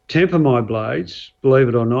temper my blades, believe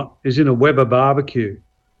it or not, is in a Weber barbecue.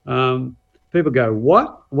 People go,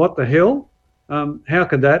 what? What the hell? How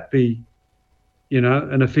could that be,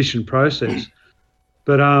 an efficient process?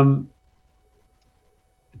 But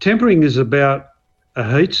tempering is about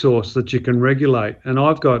a heat source that you can regulate. And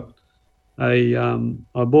I've got I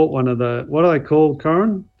bought one of the, what are they called,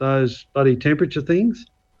 Corin? Those bloody temperature things?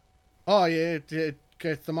 Oh, yeah,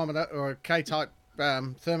 a thermometer or a K-type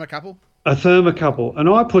thermocouple. A thermocouple. And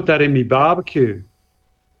I put that in my barbecue.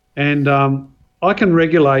 And I can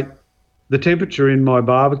regulate the temperature in my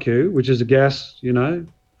barbecue, which is a gas,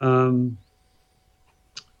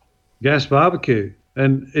 gas barbecue.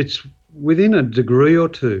 And it's within a degree or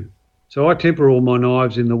two. So I temper all my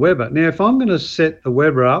knives in the Weber. Now, if I'm going to set the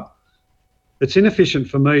Weber up, it's inefficient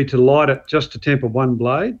for me to light it just to temper one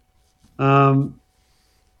blade.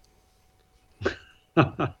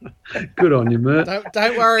 Good on you, Mert.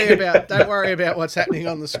 Don't worry about what's happening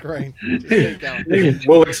on the screen. Just keep going.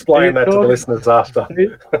 We'll explain that to the listeners after.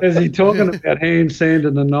 Is he talking about hand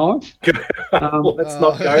sanding a knife? Let's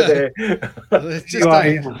not go there.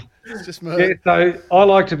 It's just Mert. Yeah, so I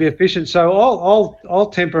like to be efficient. So I'll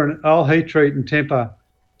temper and I'll heat treat and temper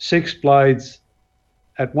 6 blades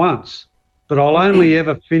at once, but I'll only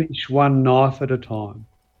ever finish one knife at a time.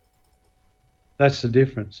 That's the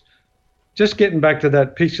difference. Just getting back to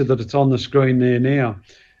that picture that it's on the screen there now,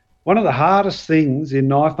 one of the hardest things in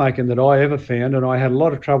knife making that I ever found, and I had a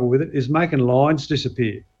lot of trouble with it, is making lines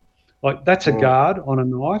disappear. Like, that's a guard on a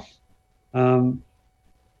knife,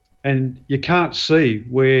 and you can't see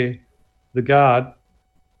where the guard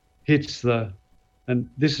hits and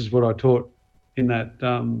this is what I taught in that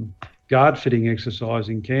guard fitting exercise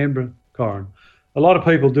in Canberra, Corin. A lot of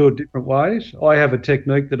people do it different ways. I have a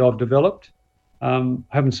technique that I've developed.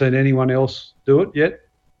 Haven't seen anyone else do it yet.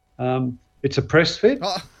 It's a press fit,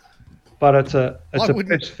 but it's a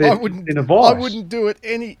press fit in a vise. I wouldn't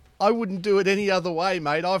do it any other way,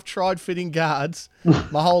 mate. I've tried fitting guards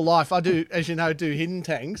my whole life. I do, as you know, do hidden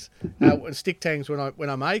tangs, stick tangs when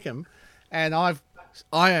I make them, and I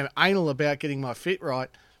am anal about getting my fit right.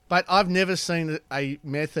 But I've never seen a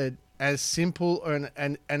method as simple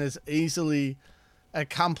and as easily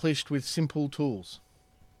accomplished with simple tools.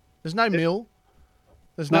 There's no mill.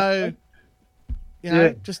 There's no,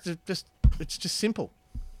 just it's just simple.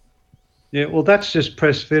 Yeah, well, that's just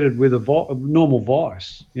press fitted with a normal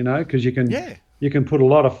vise, because you can put a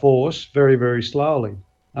lot of force very, very slowly.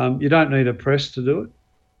 You don't need a press to do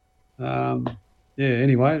it.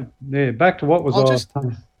 Anyway, back to what was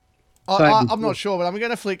I'm not sure, but I'm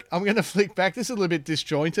going to flick back. This is a little bit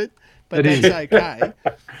disjointed, but that's okay.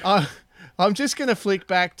 I'm just going to flick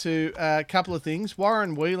back to a couple of things.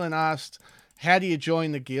 Warren Whelan asked, how do you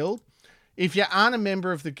join the guild? If you aren't a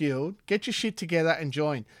member of the guild, get your shit together and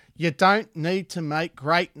join. You don't need to make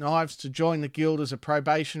great knives to join the guild as a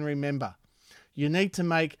probationary member. You need to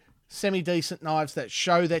make semi-decent knives that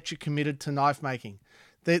show that you're committed to knife making.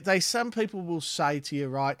 Some people will say to you,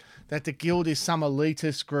 right, that the guild is some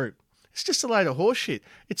elitist group. It's just a load of horseshit.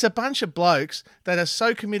 It's a bunch of blokes that are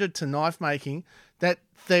so committed to knife making that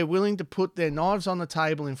they're willing to put their knives on the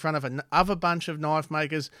table in front of another bunch of knife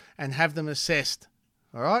makers and have them assessed.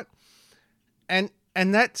 All right? And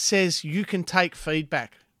that says you can take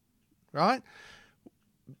feedback, right?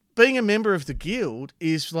 Being a member of the guild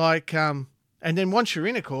is like, and then once you're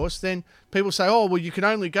in, of course, then people say, oh, well, you can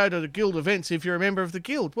only go to the guild events if you're a member of the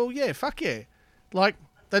guild. Well, yeah, fuck yeah. Like,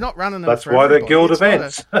 they're not running them. That's why they're guild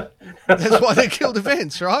events. That's why they're guild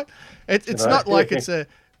events, right? It's not like it's a...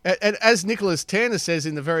 And as Nicholas Tanner says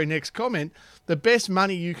in the very next comment, the best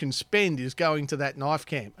money you can spend is going to that knife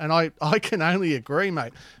camp. And I can only agree,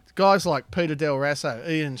 mate. Guys like Peter Del Rasso,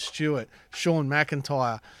 Ian Stewart, Sean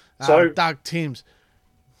McIntyre, Doug Timms.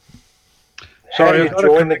 How do you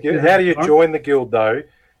join the guild, though?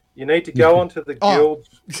 You need to go onto the guild's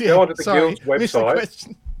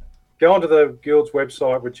website. Go onto the guild's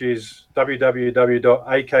website, which is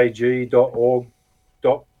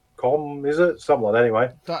www.akg.org.com, is it? Something like that, anyway.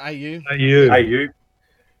 .au.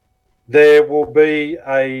 There will be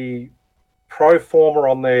a pro forma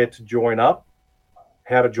on there to join up,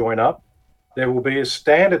 how to join up. There will be a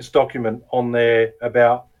standards document on there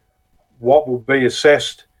about what will be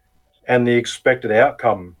assessed and the expected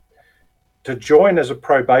outcome. To join as a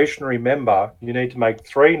probationary member, you need to make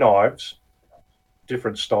 3 knives,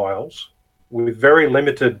 different styles, with very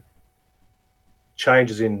limited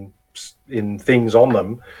changes in things on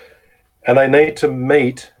them, and they need to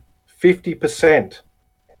meet 50%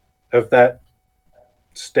 of that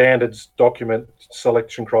standards document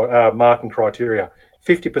selection marking criteria.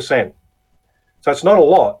 50%. So it's not a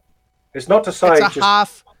lot. It's not to say it's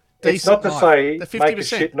half. It's not to say make a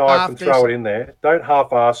shit knife and throw it in there. Don't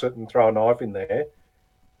half-ass it and throw a knife in there.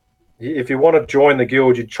 If you want to join the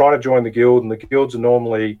guild, you try to join the guild, and the guilds are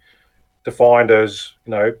normally defined as,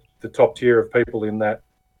 the top tier of people in that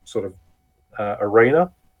sort of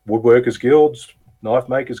arena. Woodworkers guilds, knife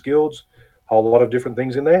makers guilds, a whole lot of different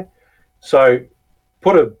things in there. So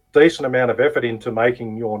put a decent amount of effort into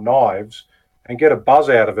making your knives and get a buzz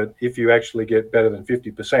out of it if you actually get better than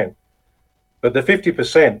 50%. But the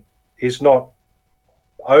 50% is not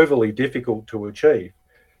overly difficult to achieve.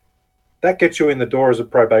 That gets you in the door as a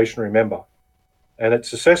probationary member. And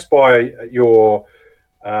it's assessed by your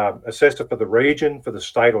assessor for the region, for the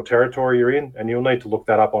state or territory you're in, and you'll need to look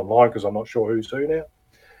that up online because I'm not sure who's who now.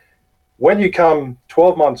 When you come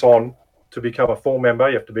 12 months on to become a full member,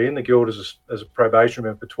 you have to be in the guild as a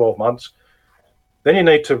probationary member for 12 months. Then you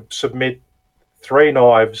need to submit 3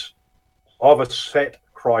 knives of a set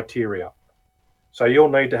criteria. So you'll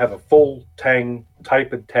need to have a full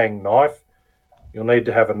tapered tang knife. You'll need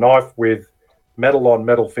to have a knife with metal on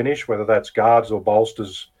metal finish, whether that's guards or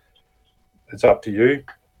bolsters. It's up to you.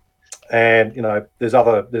 And there's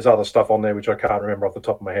other stuff on there which I can't remember off the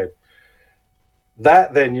top of my head.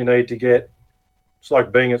 That then you need to get. It's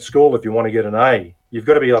like being at school. If you want to get an A, you've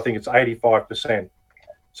got to be. I think it's 85%.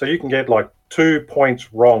 So you can get like 2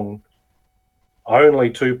 points wrong. Only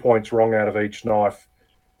 2 points wrong out of each knife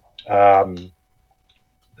for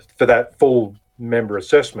that full member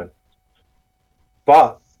assessment.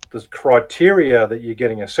 But the criteria that you're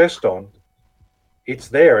getting assessed on, it's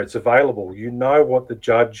there, it's available. You know what the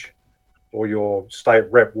judge or your state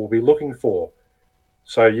rep will be looking for.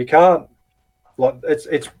 So you can't,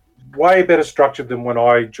 it's way better structured than when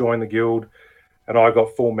I joined the guild and I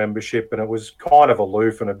got full membership, and it was kind of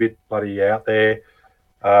aloof and a bit bloody out there.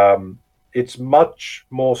 It's much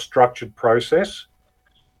more structured process.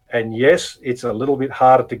 And yes, it's a little bit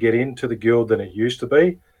harder to get into the guild than it used to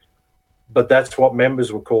be, but that's what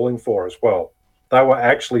members were calling for as well. They were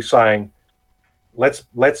actually saying, let's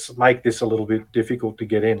make this a little bit difficult to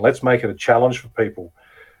get in. Let's make it a challenge for people.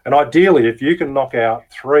 And ideally, if you can knock out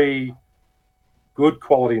 3 good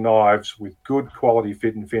quality knives with good quality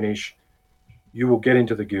fit and finish, you will get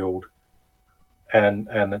into the guild. And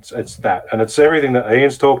it's that. And it's everything that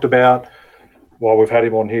Ian's talked about while we've had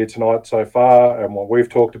him on here tonight so far, and what we've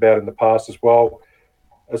talked about in the past as well.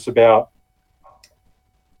 It's about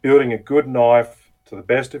building a good knife to the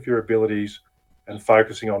best of your abilities and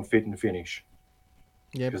focusing on fit and finish.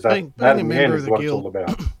 Yeah, because being that a in the member end of is the what guild, it's all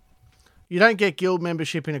about. you don't get guild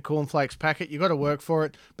membership in a cornflakes packet. You've got to work for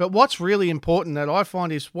it. But what's really important that I find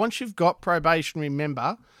is once you've got probationary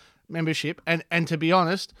membership, and to be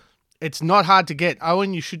honest, it's not hard to get.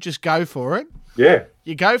 Owen, you should just go for it. Yeah.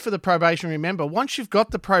 You go for the probationary member. Once you've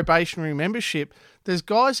got the probationary membership, there's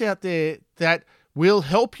guys out there that will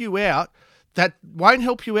help you out, that won't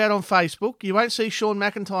help you out on Facebook. You won't see Sean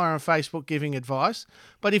McIntyre on Facebook giving advice.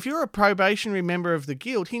 But if you're a probationary member of the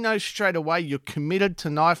guild, he knows straight away you're committed to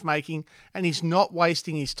knife making and he's not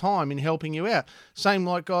wasting his time in helping you out. Same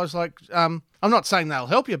like guys like, I'm not saying they'll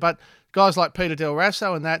help you, but guys like Peter Del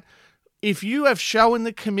Rasso and that, if you have shown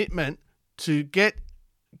the commitment to get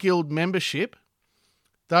guild membership,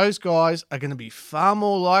 those guys are going to be far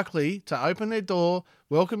more likely to open their door,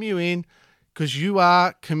 welcome you in, because you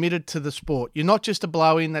are committed to the sport. You're not just a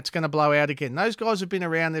blow-in that's going to blow out again. Those guys have been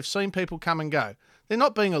around. They've seen people come and go. They're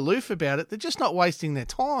not being aloof about it. They're just not wasting their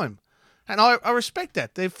time. And I respect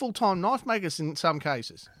that. They're full-time knife makers in some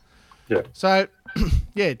cases. Yeah. So,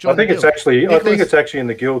 yeah, join I think it's actually in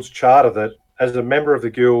the guild's charter that as a member of the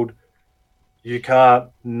guild, you can't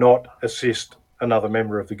not assist another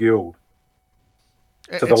member of the guild.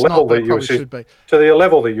 To the level that you assist, to the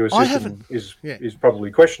level that you assist is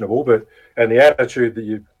probably questionable, and the attitude that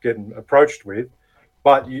you're getting approached with.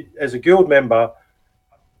 But as a guild member,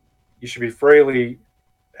 you should be freely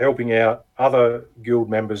helping out other guild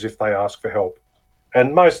members if they ask for help.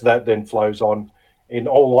 And most of that then flows on, in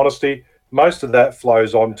all honesty, most of that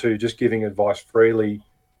flows on to just giving advice freely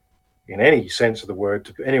in any sense of the word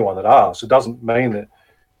to anyone that asks. It doesn't mean that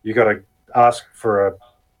you got to ask for a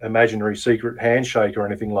imaginary secret handshake or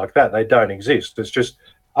anything like that. They don't exist. It's just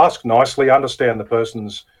ask nicely, understand the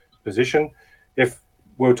person's position. If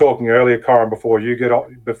we were talking earlier, Corin, before you got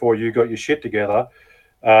your shit together,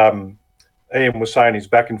 Ian was saying he's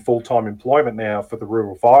back in full-time employment now for the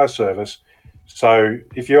Rural Fire Service. So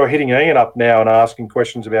if you're hitting Ian up now and asking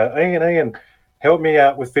questions about, Ian, help me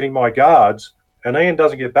out with fitting my guards, and Ian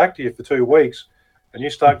doesn't get back to you for 2 weeks, and you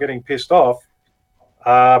start getting pissed off,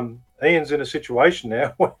 Ian's in a situation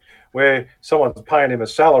now where someone's paying him a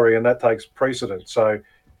salary and that takes precedence. So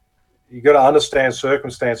you've got to understand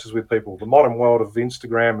circumstances with people. The modern world of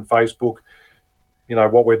Instagram and Facebook,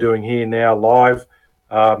 what we're doing here now live,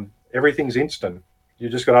 everything's instant. You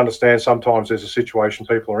just got to understand sometimes there's a situation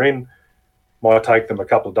people are in. Might take them a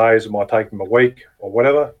couple of days, it might take them a week or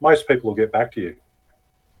whatever. Most people will get back to you.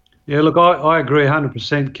 Yeah, look, I agree 100%,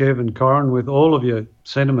 Kev and Corin, with all of your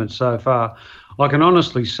sentiments so far. I can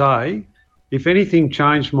honestly say, if anything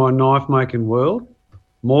changed my knife-making world,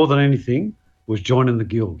 more than anything, was joining the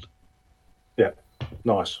guild. Yeah,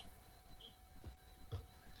 nice.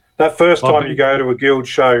 That first time you go to a guild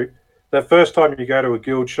show,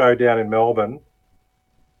 down in Melbourne,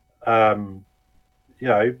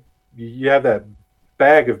 you have that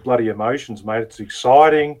bag of bloody emotions, mate. It's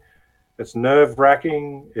exciting. It's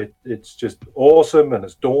nerve-wracking. It's just awesome, and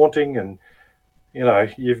it's daunting. And,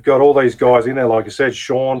 you've got all these guys in there, like I said,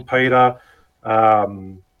 Sean, Peter,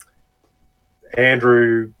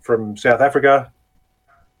 Andrew from South Africa.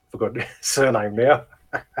 Forgot his surname now.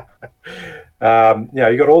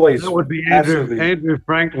 You got all these. That would be Andrew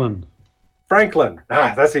Franklin.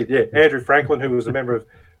 That's it. Yeah, Andrew Franklin, who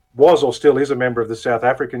was or still is a member of the South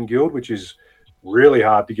African Guild, which is really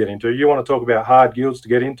hard to get into. You want to talk about hard guilds to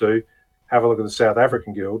get into? Have a look at the South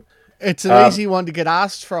African Guild. It's an easy one to get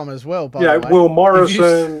asked from as well. By the way. Will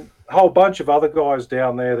Morrison, a whole bunch of other guys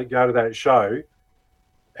down there that go to that show,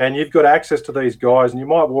 and you've got access to these guys, and you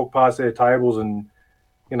might walk past their tables and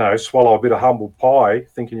swallow a bit of humble pie,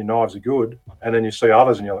 thinking your knives are good, and then you see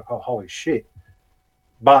others, and you're like, oh, holy shit!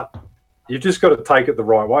 But you've just got to take it the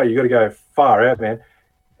right way. You got to go far out, man.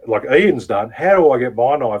 Like Ian's done. How do I get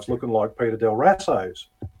my knives looking like Peter Del Rasso's?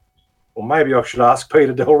 Or maybe I should ask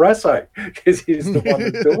Peter Del Rasso because he's the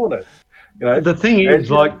one that's doing it. The thing is,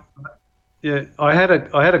 Yeah, I had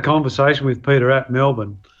a conversation with Peter at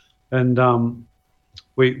Melbourne, and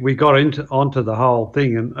we got onto the whole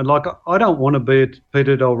thing, and like I don't want to be a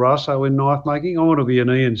Peter Del Rosso in knife making. I want to be an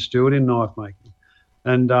Ian Stewart in knife making,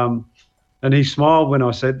 and he smiled when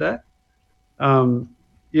I said that.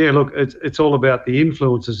 Yeah, look, it's all about the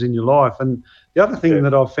influences in your life, and the other thing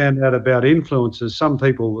that I've found out about influences, some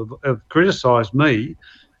people have criticised me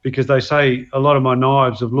because they say a lot of my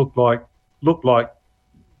knives have looked like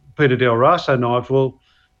Peter Del Rosso knives. Well,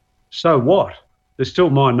 so what? They're still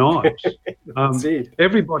my knives.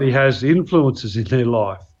 Everybody has influences in their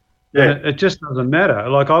life. Yeah. And it just doesn't matter.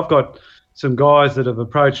 Like I've got some guys that have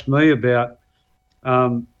approached me about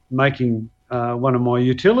making one of my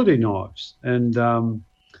utility knives, and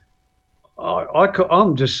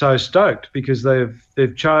I'm just so stoked because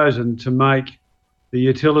they've chosen to make the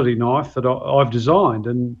utility knife that I've designed.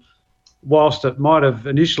 And whilst it might have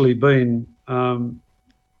initially been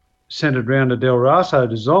centered around a Del Rosso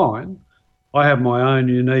design, I have my own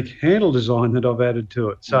unique handle design that I've added to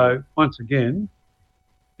it. So once again,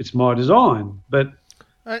 it's my design. But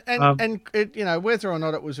it, whether or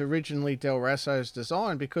not it was originally Del Rosso's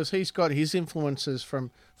design, because he's got his influences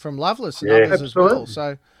from Loveless and others as well.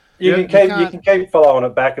 So you can keep following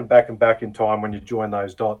it back and back and back in time when you join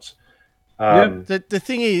those dots. The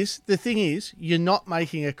thing is, you're not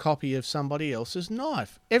making a copy of somebody else's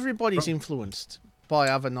knife. Everybody's influenced by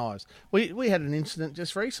other knives. We had an incident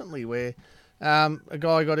just recently where a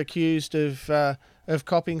guy got accused of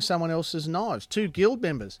copying someone else's knives, 2 guild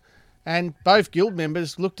members, and both guild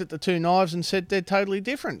members looked at the 2 knives and said they're totally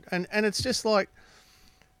different. And it's just like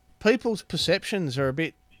people's perceptions are a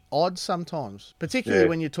bit odd sometimes, particularly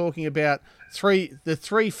when you're talking about the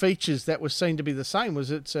three features that were seen to be the same.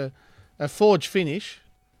 Was it's a forge finish,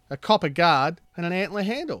 a copper guard, and an antler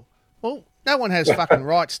handle. Well, no one has fucking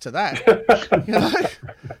rights to that.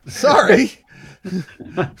 Sorry.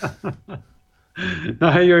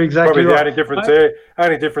 No, you're exactly right. The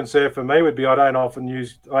only difference there for me would be I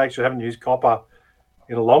actually haven't used copper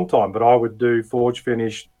in a long time, but I would do forge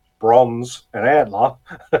finish, bronze, and antler.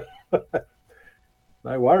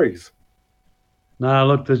 No worries. No,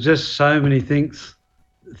 look, there's just so many things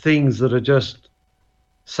that are just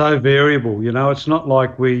so variable. It's not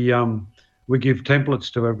like we give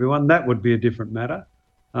templates to everyone. That would be a different matter.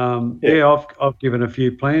 I've given a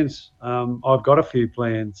few plans. I've got a few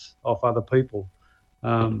plans off other people.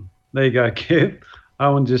 There you go, Kev.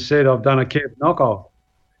 Owen just said I've done a Kev knockoff.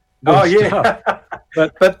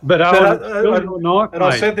 But Owen,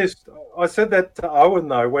 I said this. I said that to Owen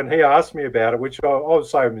though when he asked me about it, which I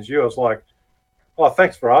was same as you. I was like, "Oh,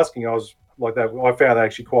 thanks for asking." I was like that. I found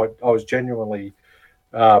actually I was genuinely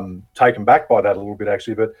taken back by that a little bit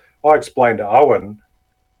actually. But I explained to Owen,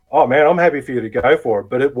 "Oh man, I'm happy for you to go for it,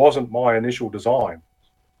 but it wasn't my initial design.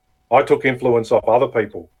 I took influence off other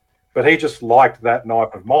people, but he just liked that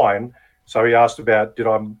knife of mine, so he asked about did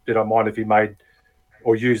I mind if he made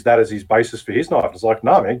or used that as his basis for his knife. It's like,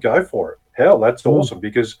 no man, go for it. Hell, that's awesome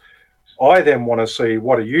because I then want to see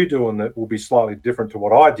what are you doing that will be slightly different to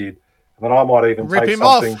what I did, and then I might even take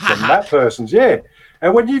something from that person's.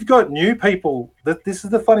 And when you've got new people, this is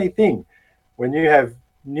the funny thing, when you have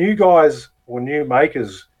new guys or new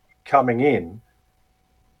makers coming in,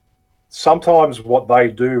 sometimes what they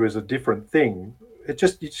do is a different thing. You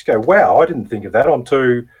just go, wow, I didn't think of that. I'm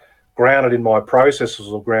too grounded in my processes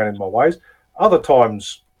or grounded in my ways. Other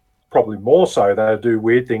times, probably more so, they do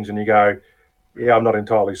weird things and you go, yeah, I'm not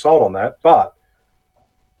entirely sold on that. But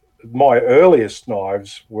my earliest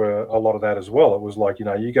knives were a lot of that as well. It was like,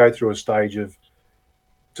 you go through a stage of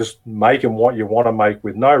just making what you want to make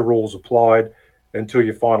with no rules applied until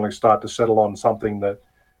you finally start to settle on something that,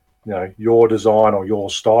 your design or your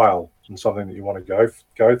style and something that you want to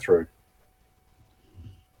go through.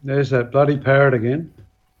 There's that bloody parrot again.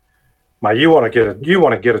 Mate, you want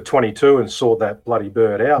to get a 22 and sort that bloody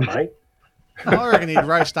bird out, mate. I reckon he'd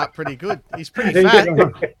roast up pretty good. He's pretty fat.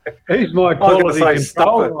 He's my quality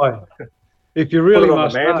control guy. If you really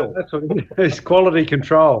must know, that's what he's quality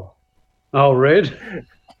control. Oh, Red.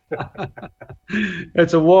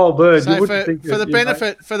 It's a wild bird. So for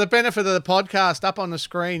the benefit of the podcast, up on the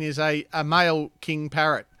screen is a male king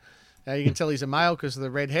parrot. You can tell he's a male because of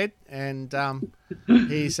the red head, and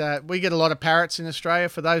we get a lot of parrots in Australia.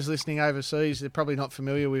 For those listening overseas, they're probably not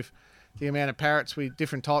familiar with the amount of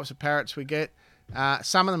different types of parrots we get.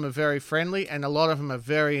 Some of them are very friendly, and a lot of them are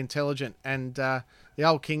very intelligent. And the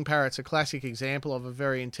old king parrot's a classic example of a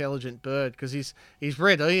very intelligent bird because he's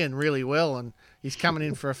read Ian really well, and he's coming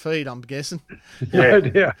in for a feed, I'm guessing.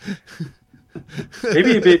 Yeah.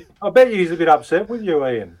 I bet he's a bit upset with you,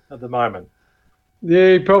 Ian, at the moment.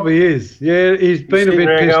 Yeah, he probably is. Yeah, he's been a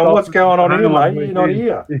bit pissed off. What's going on here, mate? You're not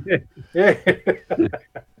here. Yeah.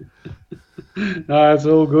 No, it's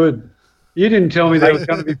all good. You didn't tell me there was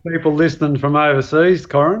going to be people listening from overseas,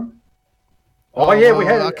 Corin. Oh yeah, we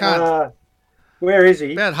had. I can't. Where is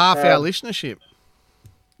he? About half our listenership.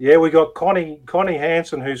 Yeah, we got Connie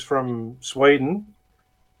Hansen, who's from Sweden,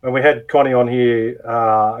 and we had Connie on here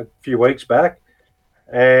a few weeks back.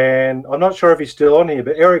 And I'm not sure if he's still on here,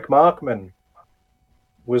 but Eric Markman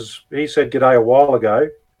he said g'day a while ago.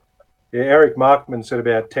 Yeah, Eric Markman said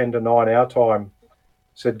about 10 to 9 our time,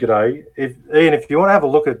 said g'day. Ian, if you want to have a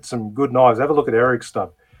look at some good knives, have a look at Eric's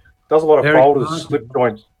stuff. Does a lot of folders, slip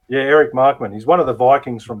joints. Yeah, Eric Markman. He's one of the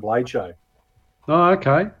Vikings from Blade Show. Oh,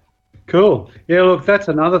 okay. Cool. Yeah, look, that's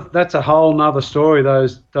a whole nother story,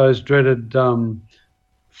 those dreaded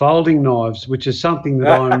folding knives, which is something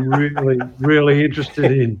that I'm really, really interested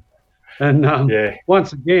in. And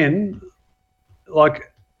once again, like,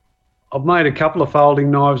 I've made a couple of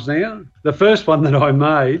folding knives now. The first one that I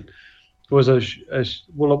made was it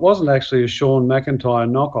wasn't actually a Sean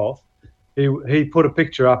McIntyre knockoff. He put a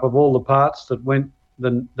picture up of all the parts that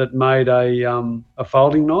made a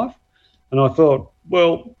folding knife, and I thought,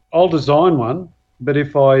 well, I'll design one. But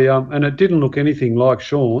if I and it didn't look anything like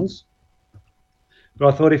Sean's,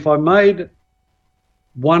 but I thought if I made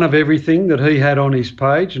one of everything that he had on his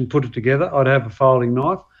page and put it together, I'd have a folding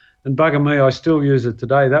knife. And bugger me, I still use it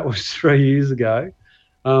today. That was 3 years ago.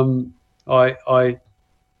 I got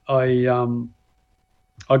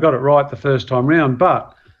it right the first time round,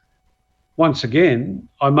 but once again,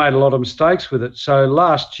 I made a lot of mistakes with it. So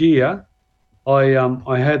last year, I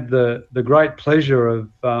had the great pleasure of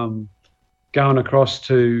going across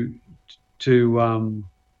to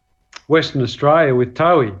Western Australia with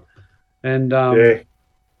Towie, and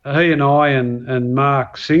he and I and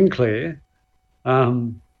Mark Sinclair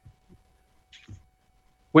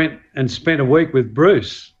went and spent a week with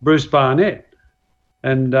Bruce Barnett.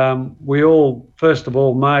 And we all, first of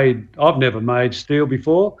all, I've never made steel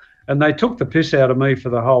before, and they took the piss out of me for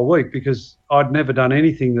the whole week because I'd never done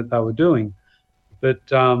anything that they were doing. But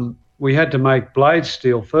we had to make blade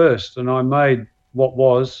steel first, and I made what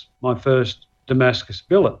was my first Damascus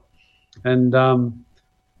billet. And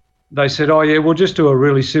they said, oh, yeah, we'll just do a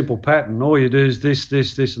really simple pattern. All you do is this,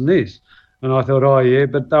 this, this, and this. And I thought, oh, yeah,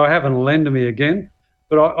 but they were having a lend to me again.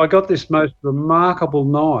 But I got this most remarkable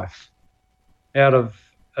knife out of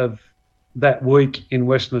that week in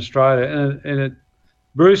Western Australia. And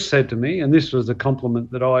Bruce said to me, and this was a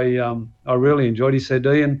compliment that I really enjoyed, he said,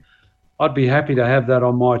 Ian, I'd be happy to have that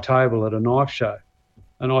on my table at a knife show.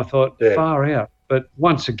 And I thought, far out. But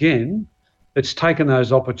once again, it's taken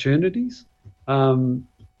those opportunities and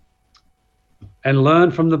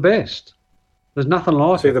learn from the best. There's nothing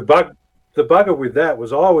like it. The bugger with that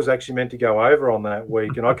was I was actually meant to go over on that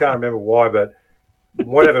week, and I can't remember why, but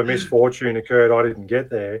whatever misfortune occurred, I didn't get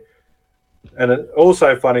there. And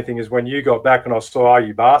also funny thing is when you got back and I saw, oh,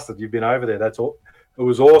 you bastard, you've been over there. That's all. It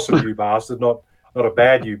was awesome, you bastard, not a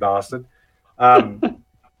bad you bastard. But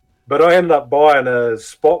I ended up buying a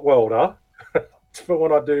spot welder for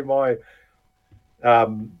when I do my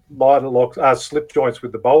lighter locks, slip joints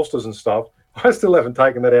with the bolsters and stuff. I still haven't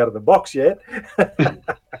taken that out of the box yet.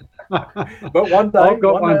 But one day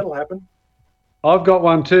that'll happen. I've got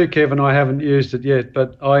one too, Kevin. I haven't used it yet,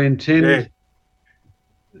 but I intend. Yeah.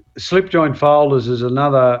 Slip joint folders is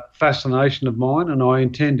another fascination of mine, and I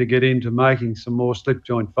intend to get into making some more slip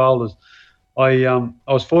joint folders. I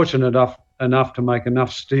was fortunate enough to make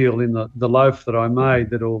enough steel in the loaf that I made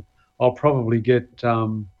that I'll probably get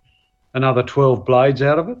another 12 blades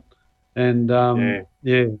out of it, and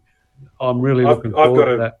I'm really looking forward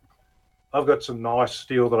to that. I've got some nice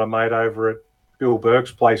steel that I made over at Bill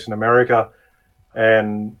Burke's place in America,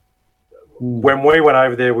 and when we went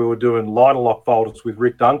over there, we were doing liner lock folders with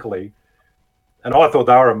Rick Dunkley, and I thought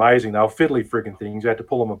they were amazing. They were fiddly frigging things. You had to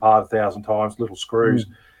pull them apart 1,000 times, little screws.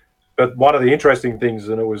 But one of the interesting things,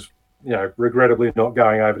 and it was, regrettably not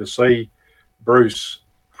going over to see Bruce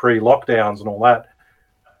pre-lockdowns and all that,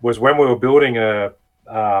 was when we were building a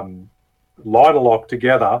liner lock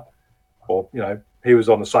together, or, he was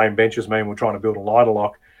on the same bench as me and we're trying to build a liner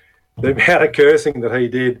lock. The amount of cursing that he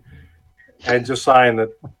did and just saying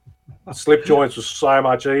that slip joints was so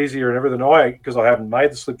much easier and everything. Because I haven't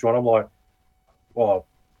made the slip joint, I'm like, well,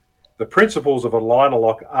 the principles of a liner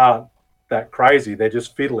lock aren't that crazy. They're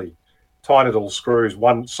just fiddly, tiny little screws,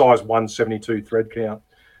 one size 172 thread count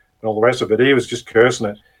and all the rest of it. He was just cursing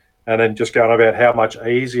it and then just going about how much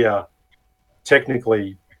easier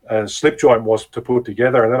technically a slip joint was to put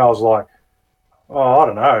together. And then I was like, oh, I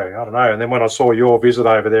don't know. And then when I saw your visit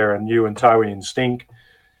over there and you and Towie and Stink,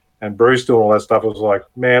 and Brewster and all that stuff. It was like,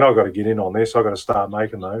 man, I've got to get in on this. I've got to start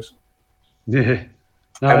making those. Yeah.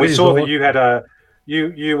 No, and we saw that you had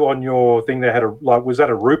you on your thing that had was that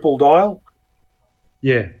a Rupel dial?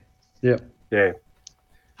 Yeah. Yep. Yeah.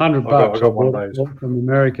 $100 I got one of those from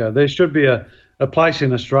America. There should be a place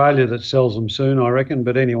in Australia that sells them soon, I reckon.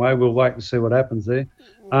 But anyway, we'll wait and see what happens there.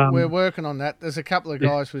 We're working on that. There's a couple of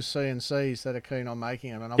guys with CNCs that are keen on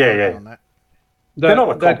making them, and I'm working on that. They're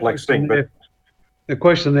not a complex thing, but the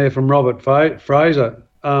question there from Robert Fraser.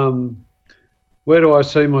 Where do I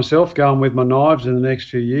see myself going with my knives in the next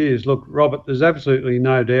few years? Look, Robert, there's absolutely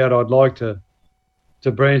no doubt I'd like to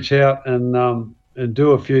branch out and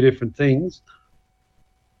do a few different things.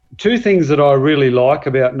 Two things that I really like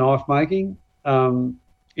about knife making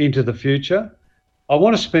into the future. I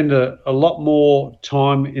want to spend a lot more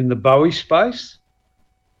time in the Bowie space.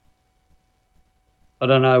 I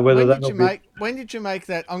don't know whether when did you make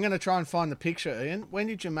that? I'm going to try and find the picture, Ian. When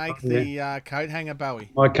did you make the coat hanger Bowie?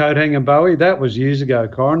 My coat hanger Bowie, that was years ago,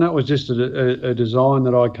 Corin. That was just a design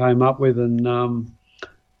that I came up with, and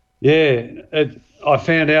I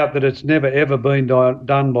found out that it's never ever been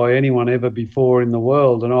done by anyone ever before in the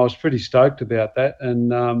world, and I was pretty stoked about that.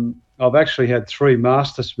 And I've actually had 3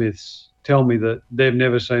 mastersmiths tell me that they've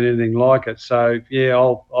never seen anything like it. So yeah,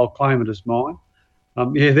 I'll claim it as mine.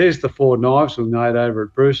 There's the 4 knives we made over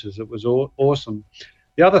at Bruce's. It was awesome.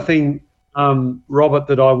 The other thing, Robert,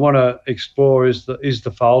 that I want to explore is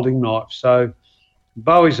the folding knife. So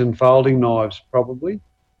Bowies and folding knives probably.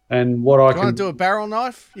 And what I can... You want to do a barrel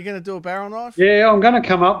knife? You're going to do a barrel knife? Yeah, I'm going to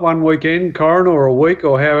come up one weekend, Corin, or a week,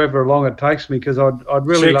 or however long it takes me, because I'd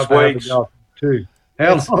really love to have a go too.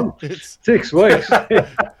 How long? 6 weeks.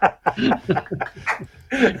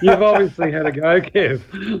 You've obviously had a go,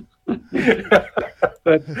 Kev.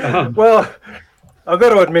 But, well, I've got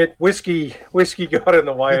to admit, whiskey got in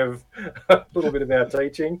the way of a little bit of our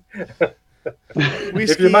teaching.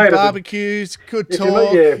 Whiskey, barbecues, good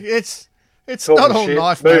talk. It's not all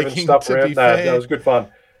knife making, stuff to be fair. No, it was good fun.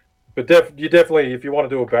 But you definitely, if you want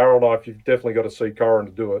to do a barrel knife, you've definitely got to see Corin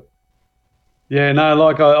to do it. Yeah, no,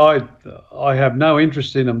 like I have no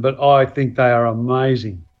interest in them, but I think they are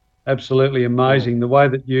amazing, absolutely amazing. The way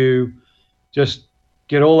that you just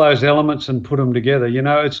get all those elements and put them together. You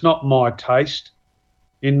know, it's not my taste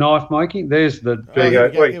in knife making. There's the...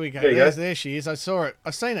 Here we go. There she is. I saw it.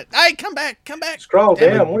 I've seen it. Hey, come back. Scroll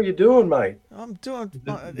down. What are you doing, mate? I'm doing...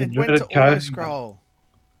 It went to auto-scroll.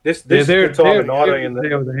 This is the time of night,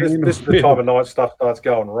 this is the time of night stuff starts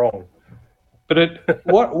going wrong. But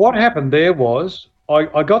what happened there was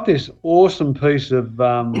I got this awesome piece of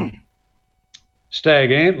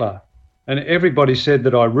stag antler, and everybody said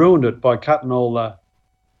that I ruined it by cutting all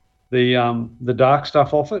the dark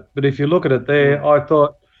stuff off it. But if you look at it there, I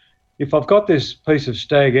thought, if I've got this piece of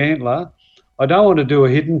stag antler, I don't want to do a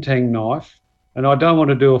hidden tang knife, and I don't want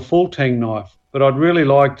to do a full tang knife, but I'd really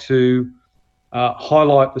like to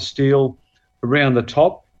highlight the steel around the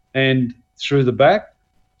top and through the back.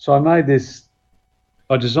 So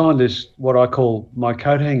I designed this, what I call my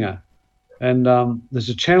coat hanger, and there's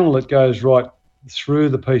a channel that goes right through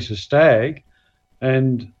the piece of stag,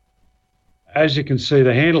 and as you can see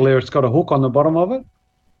the handle there, it's got a hook on the bottom of it,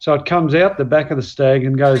 so it comes out the back of the stag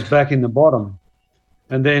and goes back in the bottom,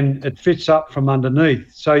 and then it fits up from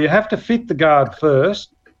underneath. So you have to fit the guard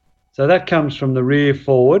first, so that comes from the rear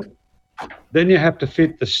forward, then you have to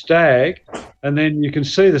fit the stag, and then you can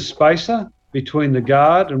see the spacer between the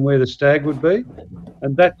guard and where the stag would be,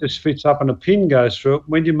 and that just fits up and a pin goes through it.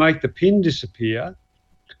 When you make the pin disappear,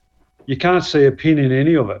 you can't see a pin in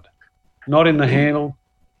any of it, not in the handle,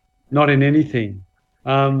 not in anything.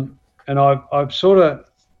 And I've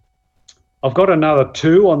got another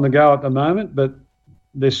 2 on the go at the moment, but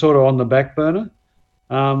they're sort of on the back burner.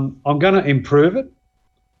 I'm going to improve it.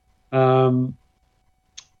 And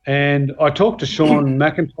I talked to Sean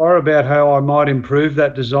McIntyre about how I might improve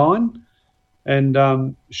that design.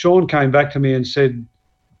 And Sean came back to me and said,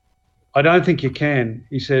 I don't think you can.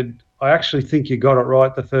 He said, I actually think you got it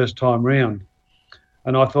right the first time round.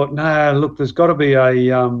 And I thought, no, look, there's got to be a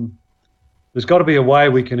way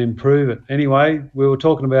we can improve it. Anyway, we were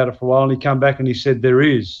talking about it for a while, and he came back and he said, there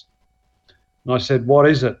is. And I said, what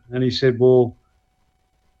is it? And he said, well,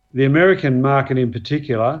 the American market in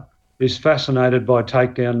particular is fascinated by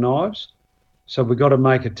takedown knives. So we've got to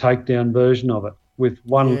make a takedown version of it with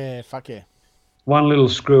one little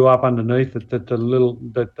screw up underneath it that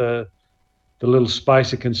the little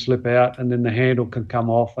spacer can slip out, and then the handle can come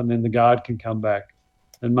off, and then the guard can come back,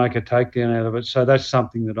 and make a takedown out of it. So that's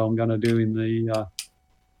something that I'm going to do in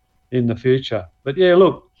the future. But yeah,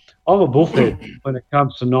 look, I'm a bullhead when it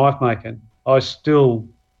comes to knife making. I still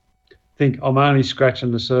think I'm only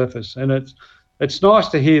scratching the surface. And it's nice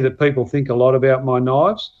to hear that people think a lot about my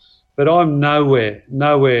knives, but I'm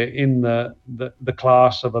nowhere in the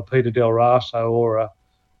class of a Peter Del Raso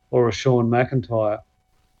or a Sean McIntyre.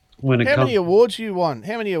 How many awards you won?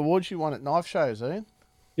 How many awards you won at knife shows, Ian?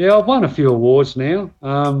 Yeah, I've won a few awards now.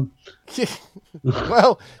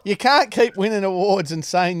 Well, you can't keep winning awards and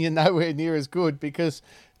saying you're nowhere near as good because,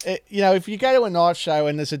 if you go to a knife show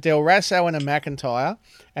and there's a Del Raso and a McIntyre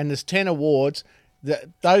and there's 10 awards,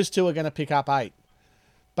 those two are going to pick up 8.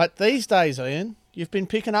 But these days, Ian, you've been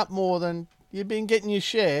picking up more than you've been getting your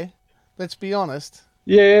share. Let's be honest.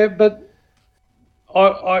 Yeah, but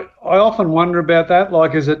I often wonder about that.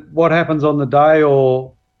 Like, is it what happens on the day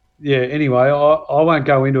or... Yeah, anyway, I won't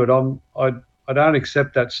go into it. I don't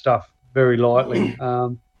accept that stuff very lightly.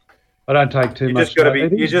 I don't take too much.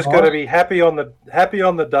 You just got to be happy on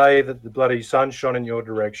the day that the bloody sun shone in your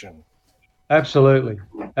direction. Absolutely.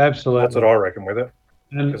 That's what I reckon with it.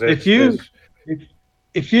 And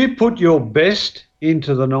if you put your best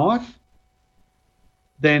into the knife,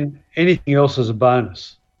 then anything else is a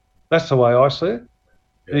bonus. That's the way I see it.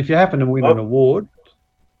 And if you happen to win an award.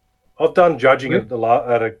 I've done judging at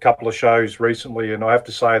a couple of shows recently, and I have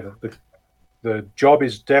to say that the job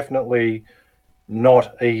is definitely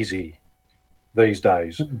not easy these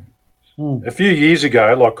days. A few years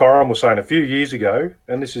ago, like Corin was saying,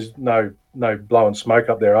 and this is no blowing smoke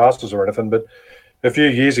up their asses or anything, but a few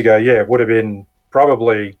years ago, it would have been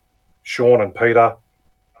probably Sean and Peter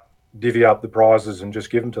divvy up the prizes and just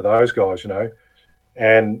give them to those guys,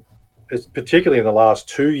 And it's particularly in the last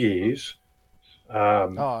 2 years.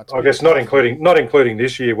 I guess not including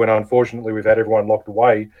this year when unfortunately we've had everyone locked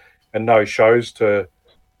away and no shows to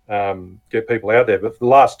get people out there. But for the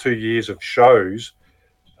last 2 years of shows,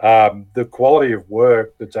 the quality of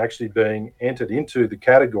work that's actually being entered into the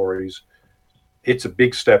categories, it's a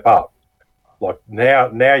big step up. Like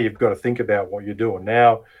now you've got to think about what you're doing.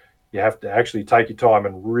 Now you have to actually take your time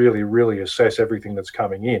and really, really assess everything that's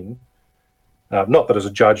coming in. Not that as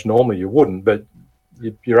a judge normally you wouldn't, but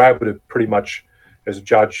you're able to pretty much, as a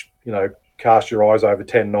judge, cast your eyes over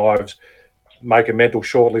 10 knives, make a mental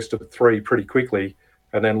shortlist of 3 pretty quickly,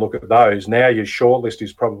 and then look at those. Now your shortlist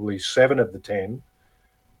is probably 7 of the 10.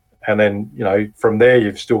 And then, from there,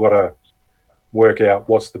 you've still got to work out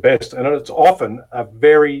what's the best. And it's often a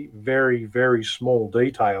very, very, very small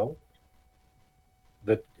detail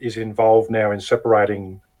that is involved now in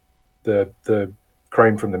separating the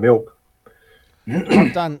cream from the milk.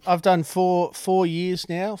 I've done four years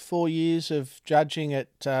now. 4 years of judging at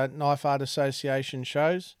Knife Art Association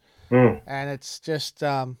shows, and it's just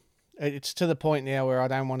it's to the point now where I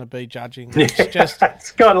don't want to be judging. It's just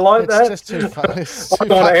it's kind of like that. Just too fun. I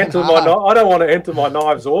don't want to enter my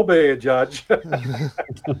knives or be a judge. I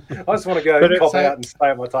just want to go cop out and stay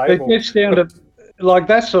at my table. It gets down to like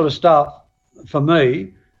that sort of stuff. For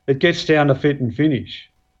me, it gets down to fit and finish.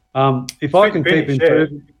 If I can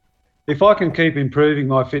keep improving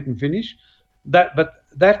my fit and finish,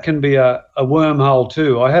 that can be a wormhole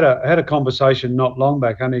too. I had a conversation not long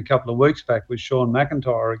back, only a couple of weeks back, with Sean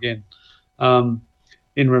McIntyre again,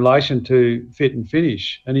 in relation to fit and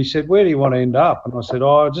finish. And he said, "Where do you want to end up?" And I said,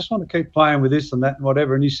 "Oh, I just want to keep playing with this and that and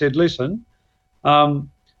whatever." And he said, "Listen,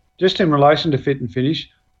 just in relation to fit and finish,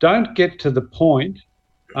 don't get to the point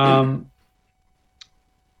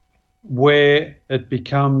where it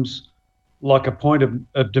becomes like a point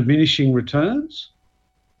of diminishing returns.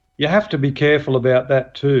 You have to be careful about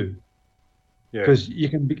that too, because you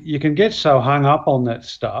can get so hung up on that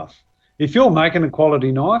stuff. If you're making a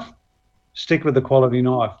quality knife, stick with the quality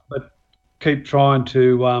knife, but keep trying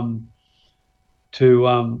to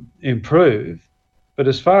improve. But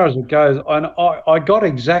as far as it goes, I got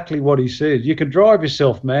exactly what he said. You could drive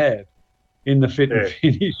yourself mad in the fit and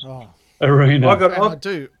finish arena. I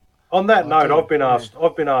do. On that note, I've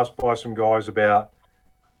been asked by some guys about,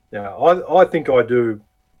 I think I do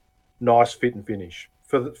nice fit and finish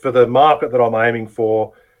for the market that I'm aiming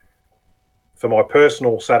for my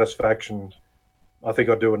personal satisfaction. I think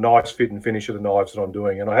I do a nice fit and finish of the knives that I'm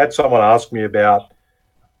doing. And I had someone ask me about,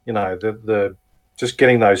 the just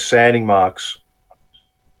getting those sanding marks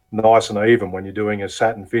nice and even when you're doing a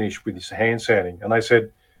satin finish with your hand sanding. And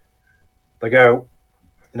they go,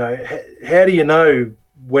 how do you know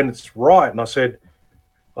when it's right? And I said,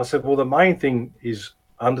 well, the main thing is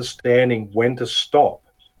understanding when to stop.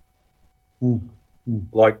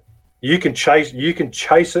 Like you can chase it and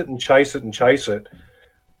chase it and chase it,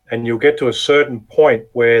 and you'll get to a certain point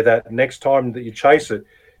where that next time that you chase it,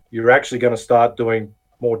 you're actually going to start doing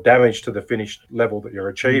more damage to the finished level that you're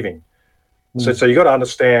achieving. So you got to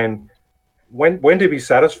understand when to be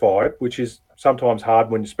satisfied, which is sometimes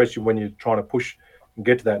hard especially when you're trying to push and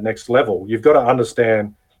get to that next level. You've got to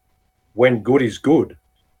understand when good is good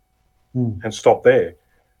and stop there.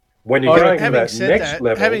 When you're going to that next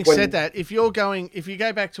level. Having said that, if you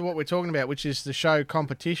go back to what we're talking about, which is the show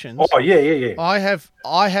competitions. Oh yeah. I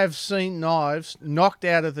have seen knives knocked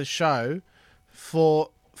out of the show for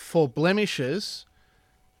blemishes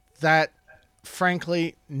that,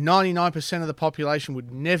 frankly, 99% of the population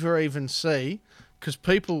would never even see, because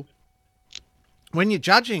people, when you're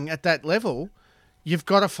judging at that level, you've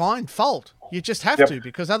got to find fault. You just have to,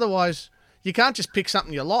 because otherwise you can't just pick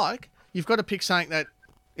something you like. You've got to pick something that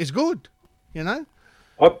is good, you know?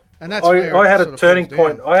 And that's I had a turning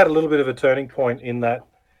point. I had a little bit of a turning point in that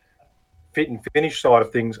fit and finish side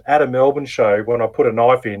of things at a Melbourne show when I put a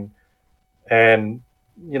knife in, and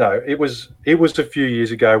you know, it was a few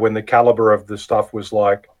years ago when the caliber of the stuff was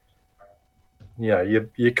like, you know,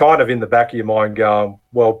 you're kind of in the back of your mind going,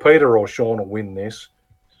 well, Peter or Sean will win this,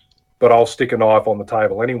 but I'll stick a knife on the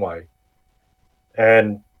table anyway.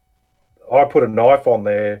 And I put a knife on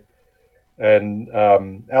there, and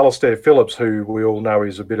Alastair Phillips, who we all know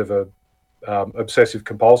is a bit of a obsessive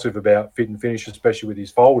compulsive about fit and finish, especially with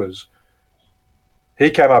his folders,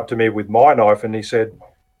 he came up to me with my knife and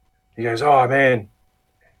he goes, oh man,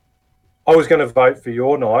 I was going to vote for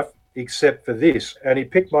your knife except for this. And he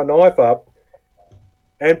picked my knife up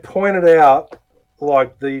and pointed out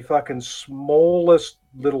like the fucking smallest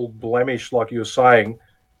little blemish, like you were saying,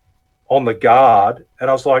 on the guard.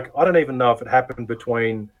 And I was like, I don't even know if it happened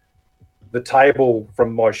between the table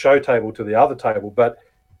from my show table to the other table, but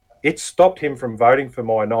it stopped him from voting for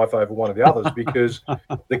my knife over one of the others because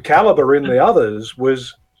the caliber in the others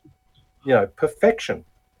was, you know, perfection.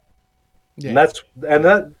 Yeah.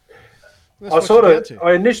 And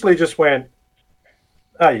I initially just went,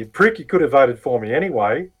 "Hey, you prick! You could have voted for me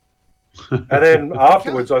anyway." And then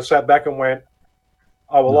afterwards, I sat back and went,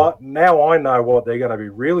 "Oh well, now I know what they're going to be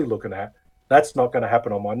really looking at. That's not going to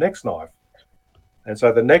happen on my next knife." And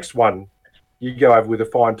so the next one, you go over with a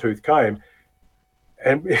fine tooth comb,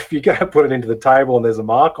 and if you go put it into the table and there's a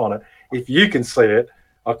mark on it, if you can see it,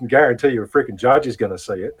 I can guarantee you a freaking judge is going to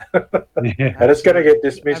see it, and it's going to get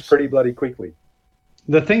dismissed pretty bloody quickly.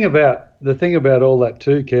 The thing about all that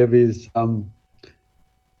too, Kev, is how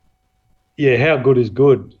good is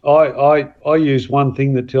good. I use one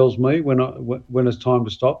thing that tells me when it's time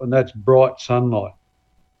to stop, and that's bright sunlight.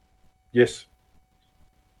 Yes.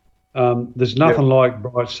 There's nothing like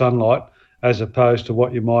bright sunlight as opposed to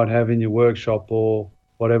what you might have in your workshop or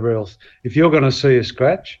whatever else. If you're going to see a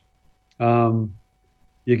scratch,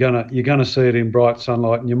 you're gonna see it in bright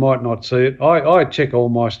sunlight, and you might not see it. I check all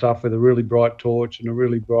my stuff with a really bright torch and a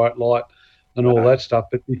really bright light and all that stuff.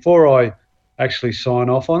 But before I actually sign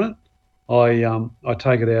off on it, I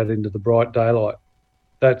take it out into the bright daylight.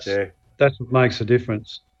 That's what makes a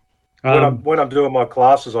difference. When I'm doing my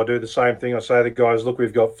classes, I do the same thing. I say to the guys, look,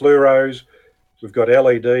 we've got fluoros, we've got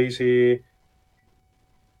LEDs here.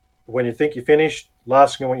 When you think you're finished,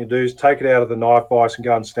 last thing I want you to do is take it out of the knife vise and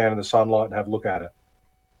go and stand in the sunlight and have a look at it.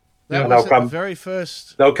 That was the very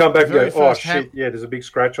first. They'll come back and go, oh shit, there's a big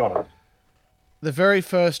scratch on it. The very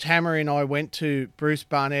first hammering I went to, Bruce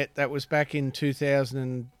Barnett, that was back in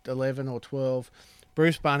 2011 or 12.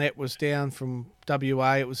 Bruce Barnett was down from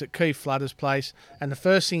WA. It was at Keith Flutter's place. And the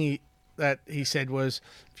first thing that he said was,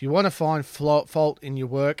 if you want to find fault in your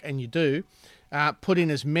work, and you do, put in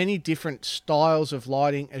as many different styles of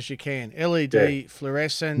lighting as you can. LED,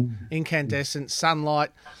 fluorescent, incandescent,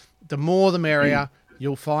 sunlight. The more the merrier.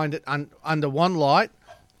 You'll find it under one light.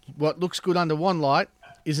 What looks good under one light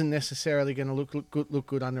isn't necessarily going to look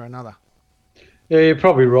good under another. Yeah, you're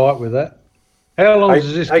probably right with that. How long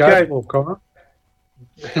does this go for, Connor?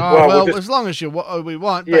 Well, as long as we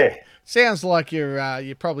want. But sounds like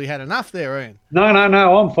you probably had enough there, Ian. No,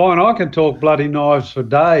 I'm fine. I can talk bloody knives for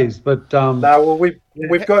days, but no. Well,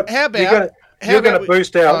 we've got. How about? You're going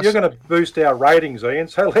to boost our ratings, Ian.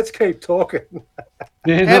 So let's keep talking.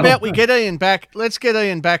 How about we get Ian back? Let's get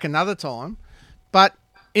Ian back another time. But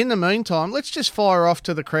in the meantime, let's just fire off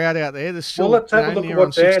to the crowd out there. There's still let's have a look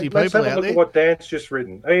at what Dan's just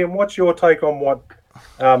written. Ian, what's your take on what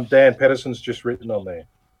Dan Pedersen's just written on there?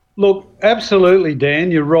 Look, absolutely,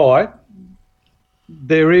 Dan, you're right.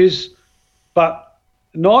 There is, but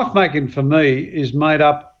knife making for me is made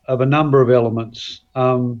up of a number of elements.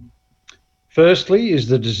 Firstly is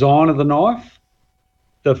the design of the knife,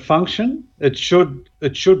 the function. It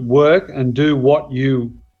should work and do what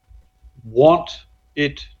you want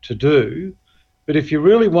it to do. But if you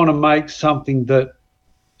really want to make something that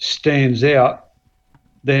stands out,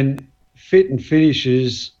 then fit and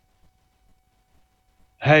finishes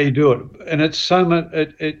how you do it, and it's so much.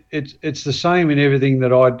 It's the same in everything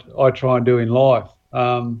that I try and do in life.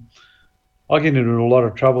 I get into a lot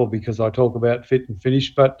of trouble because I talk about fit and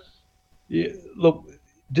finish, but look,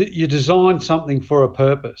 you design something for a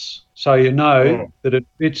purpose, so you know that it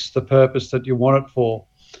fits the purpose that you want it for,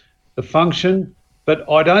 the function. But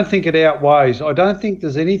I don't think it outweighs. I don't think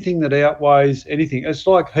there's anything that outweighs anything. It's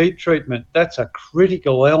like heat treatment. That's a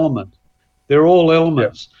critical element. They're all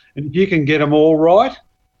elements. Yep. And if you can get them all right,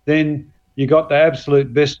 then you got the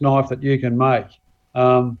absolute best knife that you can make.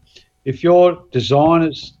 If your design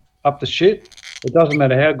is up the shit, it doesn't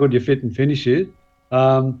matter how good your fit and finish is.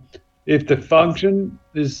 If the function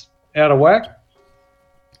is out of whack,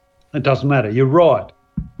 it doesn't matter. You're right.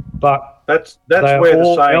 But that's where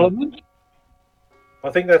the saying... elements. I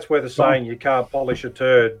think that's where the saying "you can't polish a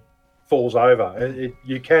turd" falls over.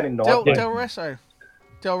 You can in knife. Del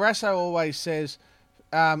Rasso always says,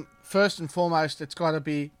 first and foremost, it's got to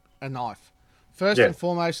be a knife. First and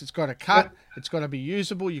foremost, it's got to cut. It's got to be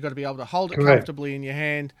usable. You've got to be able to hold it comfortably in your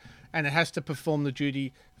hand, and it has to perform the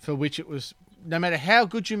duty for which it was. No matter how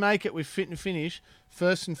good you make it with fit and finish,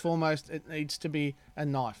 first and foremost, it needs to be a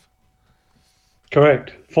knife.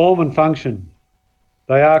 Correct. Form and function,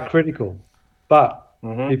 they are critical. But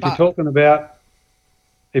if you're talking about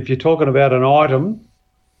an item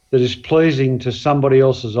that is pleasing to somebody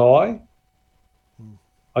else's eye,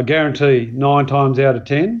 I guarantee 9 times out of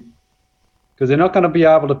 10, because they're not going to be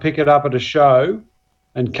able to pick it up at a show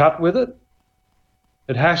and cut with it.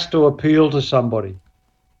 It has to appeal to somebody.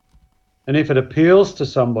 And if it appeals to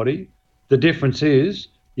somebody, the difference is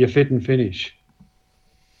your fit and finish.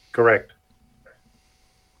 Correct.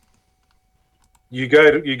 You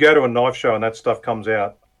go to a knife show and that stuff comes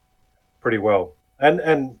out pretty well.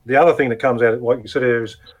 And the other thing that comes out, like you said,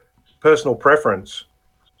 is personal preference.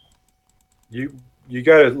 You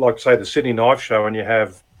go to, like, say, the Sydney Knife Show, and you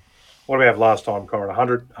have, what did we have last time, Corin?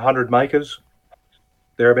 100 makers,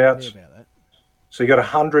 thereabouts. Yeah, about that. So you got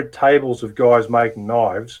 100 tables of guys making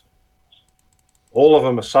knives. All of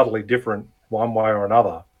them are subtly different one way or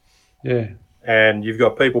another. Yeah. And you've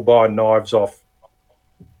got people buying knives off.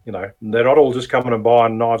 You know, they're not all just coming and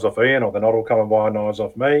buying knives off Ian, or they're not all coming and buying knives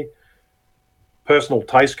off me. Personal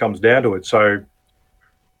taste comes down to it. So,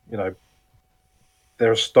 you know,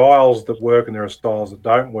 there are styles that work and there are styles that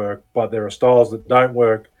don't work, but there are styles that don't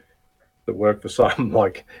work that work for some.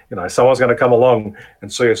 Like, you know, someone's going to come along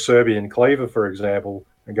and see a Serbian cleaver, for example,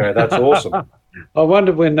 and go, "That's awesome." I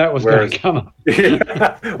wondered when that was going to come up.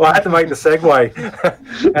 Yeah, well, I had to make the segue.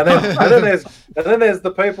 and then there's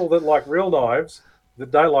the people that like real knives that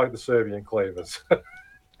don't like the Serbian cleavers.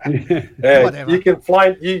 Yeah, you can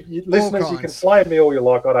flame you listeners. You can flame me all you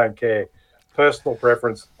like. I don't care. Personal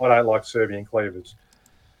preference. I don't like Serbian cleavers.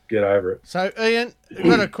 Get over it. So, Ian, we've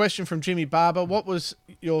got a question from Jimmy Barber. What was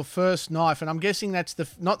your first knife? And I'm guessing that's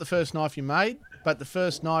not the first knife you made, but the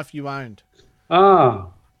first knife you owned. Ah,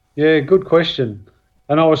 yeah, good question.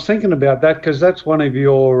 And I was thinking about that because that's one of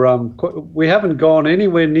your. We haven't gone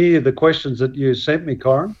anywhere near the questions that you sent me,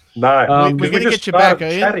 Corin. No, we're going to get you back,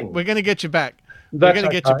 Ian. We're going to get you back. We're going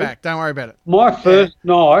to get you back. Don't worry about it. My first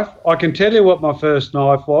knife, I can tell you what my first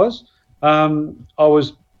knife was. I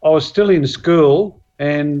was still in school,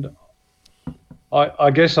 and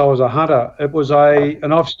I guess I was a hunter. It was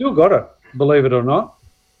and I've still got it, believe it or not.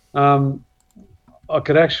 I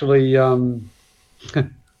could actually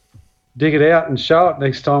dig it out and show it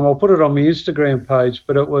next time. I'll put it on my Instagram page.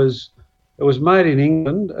 But it was made in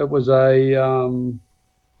England. It was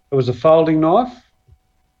a folding knife.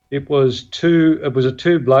 It was a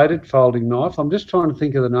two-bladed folding knife. I'm just trying to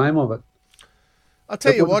think of the name of it. I'll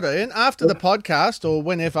tell you what, Ian, after the podcast or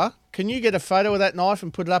whenever, can you get a photo of that knife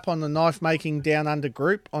and put it up on the Knife Making Down Under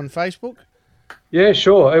group on Facebook? Yeah,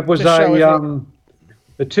 sure. It was a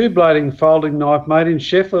two-blading folding knife made in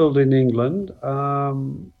Sheffield in England.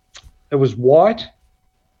 It was white.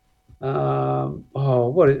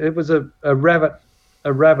 It was a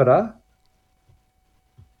rabbiter.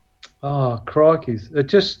 Oh, crikey. It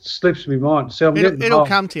just slips me mind. So it'll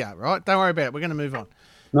come to you, right? Don't worry about it. We're going to move on.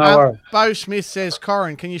 No worries. Bo Smith says,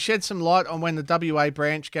 Corin, can you shed some light on when the WA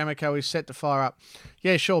branch Gamaco is set to fire up?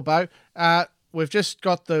 Yeah, sure, Bo. We've just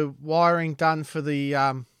got the wiring done for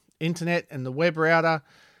the internet and the web router.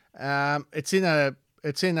 It's in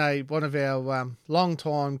one of our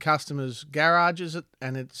long-time customers' garages,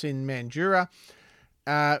 and it's in Mandurah.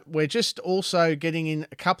 We're just also getting in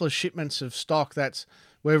a couple of shipments of stock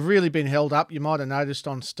we've really been held up. You might have noticed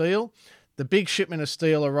on steel. The big shipment of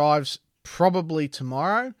steel arrives probably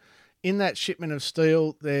tomorrow. In that shipment of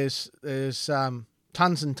steel, there's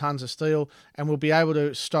tons and tons of steel, and we'll be able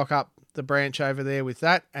to stock up the branch over there with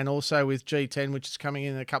that, and also with G10, which is coming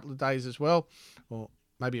in a couple of days as well, or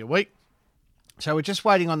maybe a week. So we're just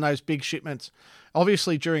waiting on those big shipments.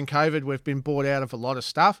 Obviously, during COVID, we've been bought out of a lot of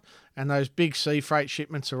stuff, and those big sea freight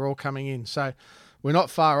shipments are all coming in. So we're not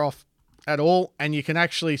far off at all, and you can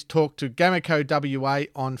actually talk to Gamaco WA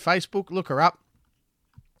on Facebook. Look her up.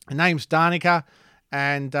 Her name's Danica,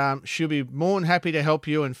 and she'll be more than happy to help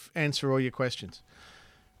you and answer all your questions.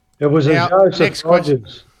 It was Now, a Joseph next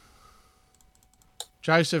Rogers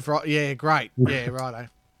Joseph, yeah, great. Yeah, righto.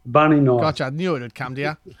 bunny knife. Gotcha. I knew it'd come to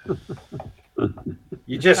you.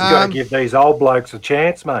 You just got to give these old blokes a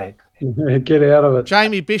chance, mate. Get out of it.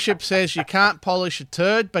 Jamie Bishop says you can't polish a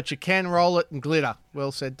turd, but you can roll it in glitter.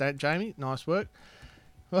 Well said, Jamie. Nice work.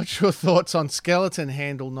 What's your thoughts on skeleton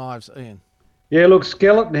handle knives, Ian? Yeah, look,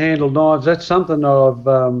 skeleton handle knives, that's something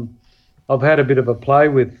I've had a bit of a play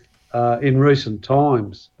with in recent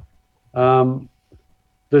times.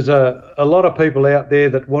 There's a lot of people out there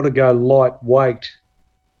that want to go lightweight.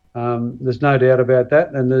 There's no doubt about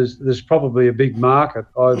that, and there's probably a big market.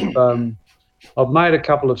 I've made a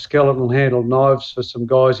couple of skeleton handle knives for some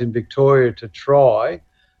guys in Victoria to try,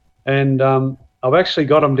 and I've actually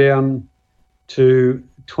got them down to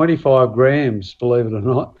 25 grams, believe it or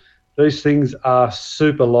not. These things are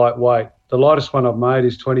super lightweight. The lightest one I've made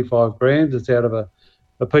is 25 grams. It's out of a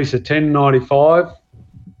piece of 1095,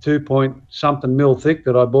 2-point-something mil thick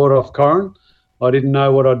that I bought off Corin. I didn't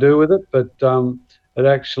know what I'd do with it, but it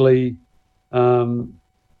actually good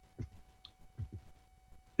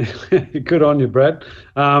on you, Brad.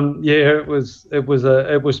 Yeah, it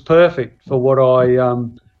was perfect for what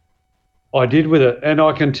I did with it. And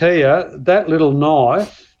I can tell you that little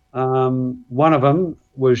knife, one of them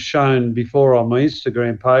was shown before on my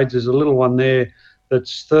Instagram page. There's a little one there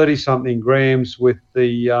that's 30-something grams with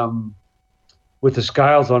the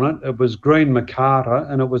scales on it. It was green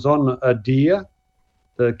micarta, and it was on a deer,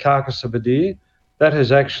 the carcass of a deer. That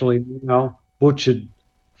has actually now butchered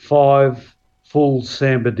 5 full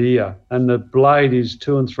Samba deer, and the blade is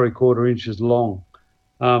 2 3/4 inches long.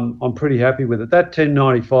 I'm pretty happy with it. That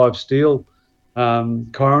 1095 steel,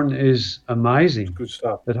 Corin, is amazing. Good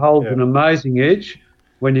stuff. It holds an amazing edge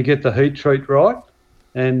when you get the heat treat right.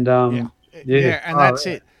 And and that's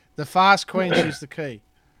it. The fast quench is the key.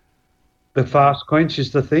 The fast quench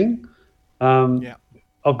is the thing.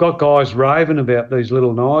 I've got guys raving about these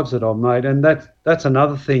little knives that I've made, and that's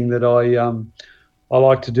another thing that I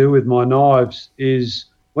like to do with my knives is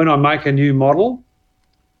when I make a new model,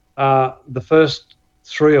 the first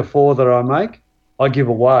 3 or 4 that I make, I give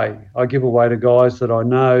away. I give away to guys that I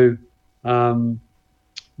know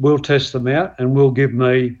will test them out and will give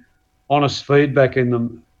me honest feedback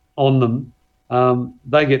on them.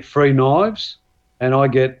 They get free knives, and I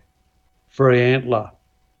get free antler.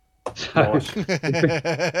 So Nice.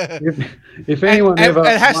 if anyone ever,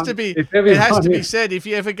 it has to be said, if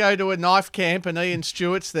you ever go to a knife camp and Ian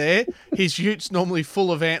Stewart's there, his ute's normally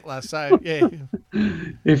full of antler. So yeah,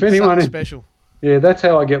 if anyone something special. Yeah, that's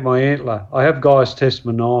how I get my antler. I have guys test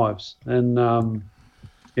my knives, and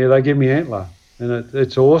they give me antler, and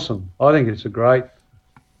it's awesome. I think it's a great.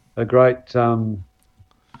 I'm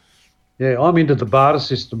into the barter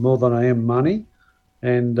system more than I am money,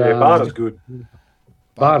 and barter's good.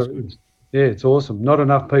 Barter, it's awesome. Not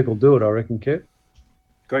enough people do it, I reckon, Kev.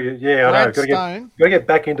 I know. Got to get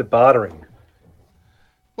back into bartering.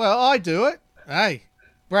 Well, I do it. Hey,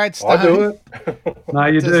 Brad Stone. I do it. No,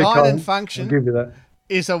 you do. Design and function. I'll give you that.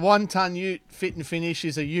 Is a 1-ton ute. Fit and finish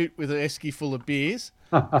is a ute with an esky full of beers.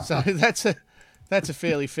 So that's a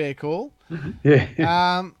fairly fair call.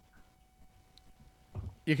 Yeah.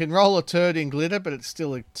 You can roll a turd in glitter, but it's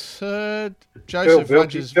still a turd. Joseph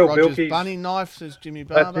Rogers bunny knife, says Jimmy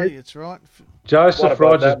Barber. It's right. Joseph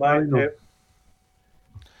Rogers bunny knife.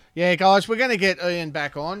 Yeah, guys, we're going to get Ian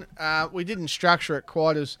back on. We didn't structure it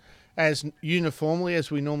quite as uniformly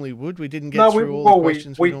as we normally would. We didn't get through all the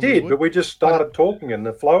questions we did, but we just started talking, and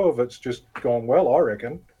the flow of it's just gone well, I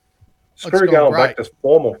reckon. Screw going back to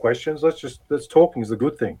formal questions. Let's talking is the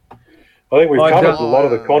good thing. I think we've covered a lot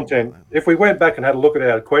of the content. If we went back and had a look at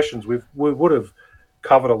our questions, we would have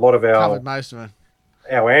covered a lot of covered most of it.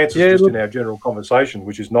 Our answers in our general conversation,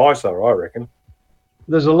 which is nicer, I reckon.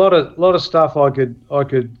 There's a lot of stuff I could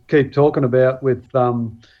keep talking about with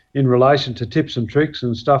in relation to tips and tricks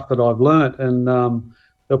and stuff that I've learnt, and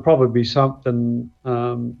there'll probably be something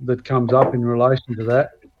that comes up in relation to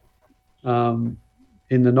that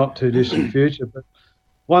in the not too distant future. But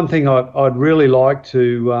one thing I'd really like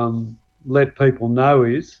to let people know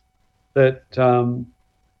is that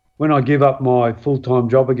when I give up my full-time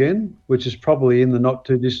job again, which is probably in the not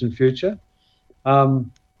too distant future,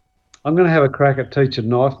 I'm going to have a crack at teaching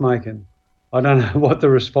knife making. I don't know what the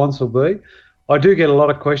response will be. I do get a lot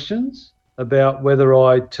of questions about whether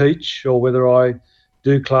I teach or whether I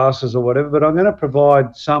do classes or whatever, but I'm going to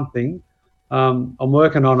provide something. I'm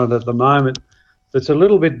working on it at the moment that's a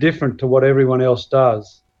little bit different to what everyone else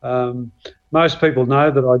does. Most people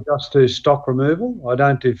know that I just do stock removal. I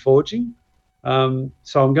don't do forging. So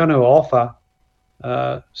I'm going to offer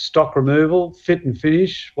stock removal, fit and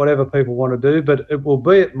finish, whatever people want to do, but it will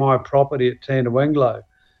be at my property at Tandawanglo.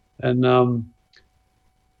 And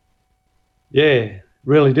yeah,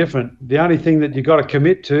 really different. The only thing that you got to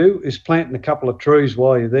commit to is planting a couple of trees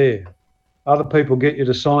while you're there. Other people get you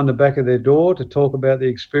to sign the back of their door to talk about the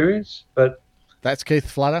experience, but that's Keith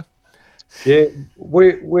Flutter. Yeah,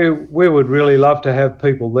 we would really love to have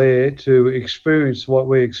people there to experience what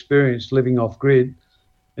we experienced living off grid.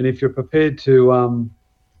 And if you're prepared to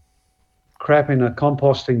crap in a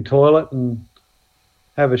composting toilet and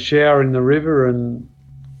have a shower in the river and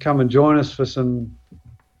come and join us for some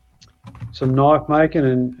knife making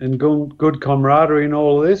and good camaraderie and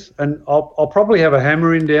all of this. And I'll probably have a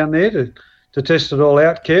hammer in down there to test it all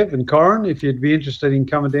out, Kev and Corin, if you'd be interested in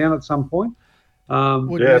coming down at some point.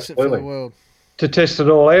 Wouldn't miss it for the world. To test it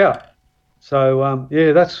all out. So,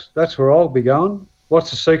 yeah, that's where I'll be going. What's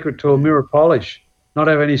the secret to a mirror polish? Not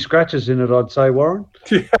have any scratches in it, I'd say, Warren.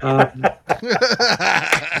 I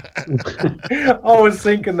was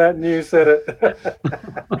thinking that and you said it.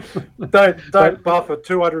 don't buff a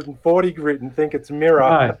 240 grit and think it's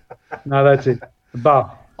mirror. No, that's it. The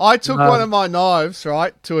buff. I took one of my knives,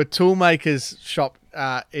 right, to a toolmaker's shop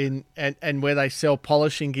and where they sell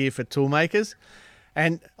polishing gear for toolmakers.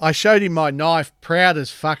 And I showed him my knife, proud as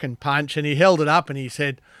fucking punch, and he held it up and he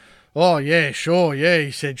said, "Oh, yeah, sure, yeah."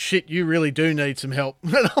 He said, "Shit, you really do need some help."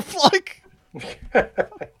 And I'm like...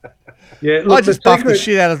 Yeah, look, I just buffed the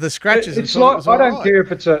shit out of the scratches. It's like I don't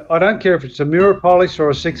care if it's a mirror polish or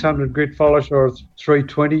a 600 grit polish or a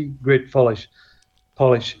 320 grit polish.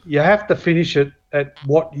 You have to finish it at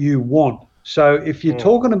what you want. So if you're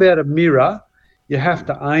talking about a mirror, you have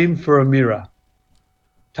to aim for a mirror.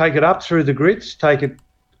 Take it up through the grits. Take it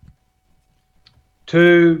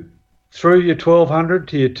through your 1200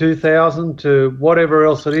 to your 2000 to whatever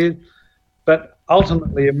else it is. But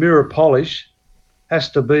ultimately, a mirror polish has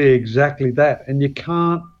to be exactly that. And you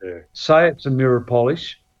can't say it's a mirror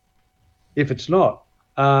polish if it's not.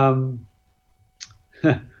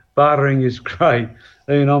 Bartering is great.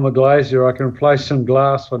 Ian, I'm a glazier. I can replace some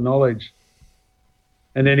glass for knowledge.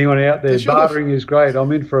 And anyone out there, bartering is great.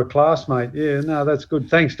 I'm in for a class, mate. Yeah, no, that's good.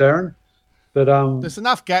 Thanks, Darren. But there's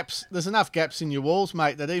enough gaps. There's enough gaps in your walls,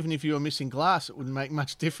 mate, that even if you were missing glass, it wouldn't make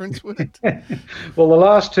much difference, would it? Well, the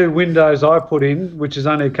last two windows I put in, which is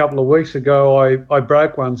only a couple of weeks ago, I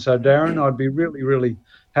broke one. So, Darren, I'd be really, really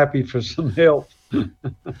happy for some help.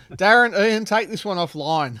 Darren, Ian, take this one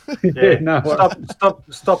offline. Yeah, no,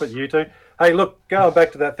 stop it, you two. Hey, look, going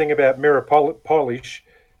back to that thing about mirror polish,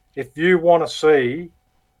 if you want to see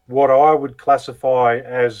what I would classify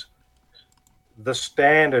as the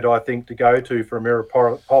standard, I think, to go to for a mirror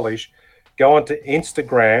polish, go onto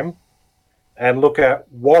Instagram and look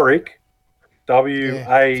at Warrick, WARRICK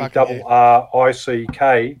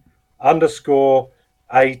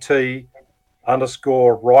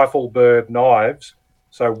 _AT_Riflebird Knives.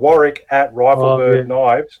 So Warrick at Riflebird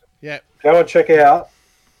Knives. Yeah. Go and check out.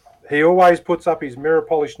 He always puts up his mirror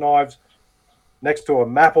polish knives next to a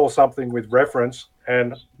map or something with reference.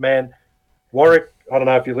 And man, Warrick, I don't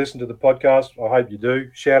know if you listen to the podcast. I hope you do.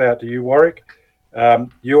 Shout out to you, Warrick.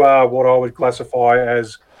 You are what I would classify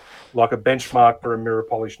as like a benchmark for a mirror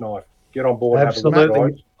polish knife. Get on board. Absolutely. Have a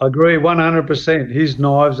look, I agree 100%. His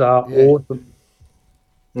knives are awesome.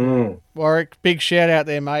 Warrick, big shout out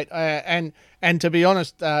there, mate. And to be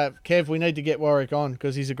honest, Kev, we need to get Warrick on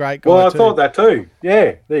because he's a great guy. Well, I thought that too.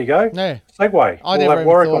 Yeah, there you go. Yeah. Segue. I never have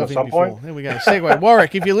Warrick on at some point. There we go. Segue.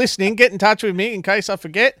 Warrick, if you're listening, get in touch with me in case I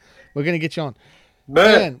forget. We're going to get you on.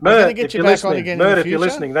 Mert, if you're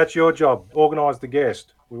listening, that's your job. Organise the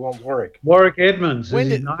guest. We want Warrick. Warrick Edmonds is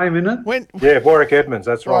his name, isn't it? Yeah, Warrick Edmonds.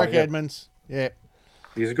 That's right. Warrick Edmonds. Yeah.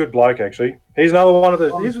 He's a good bloke, actually. He's another one of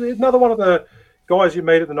the guys you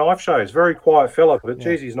meet at the knife shows. Very quiet fella, but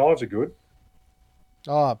geez, his knives are good.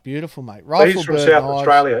 Oh, beautiful, mate. He's from South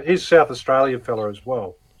Australia. He's South Australia fella as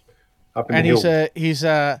well. Up in the hills.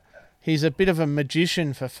 He's a bit of a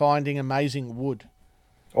magician for finding amazing wood.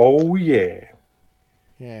 Oh yeah.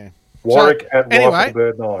 Yeah. Warrick at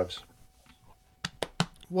Riflebird Knives.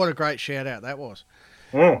 What a great shout out that was.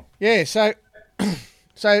 Yeah. So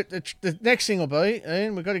the next thing will be,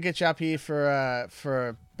 Ian, we've got to get you up here for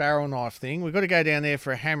a barrel knife thing. We've got to go down there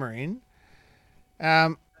for a hammer in.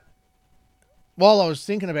 while I was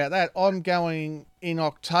thinking about that, I'm going in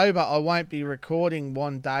October. I won't be recording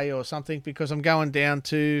one day or something because I'm going down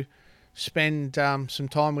to spend some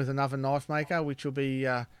time with another knife maker, which will be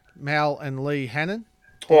Mal and Lee Hannon.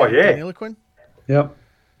 Oh, yeah. Niloquin. Yep.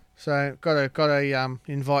 So got a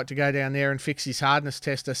invite to go down there and fix his hardness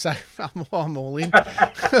tester. So I'm all in. Are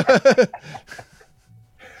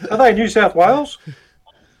they New South Wales?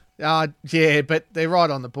 Yeah, but they're right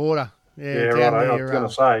on the border. Yeah, right. I was going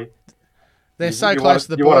to say. They're so close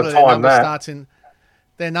to the border.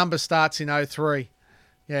 Their number starts in 03.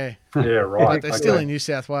 Yeah. Yeah, right. But they're still in New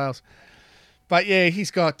South Wales. But yeah,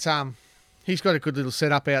 he's got a good little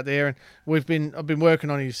setup out there, and I've been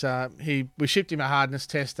working on his. We shipped him a hardness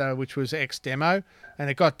tester, which was ex demo, and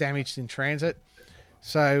it got damaged in transit.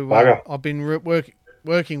 So I've been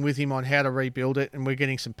working with him on how to rebuild it, and we're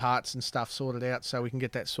getting some parts and stuff sorted out so we can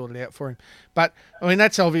get that sorted out for him. But I mean,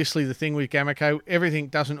 that's obviously the thing with Gameco. Everything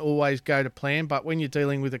doesn't always go to plan, but when you're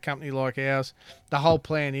dealing with a company like ours, the whole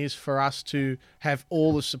plan is for us to have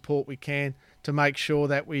all the support we can to make sure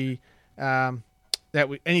that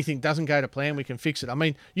anything doesn't go to plan, we can fix it. I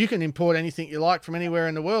mean, you can import anything you like from anywhere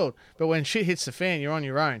in the world, but when shit hits the fan, you're on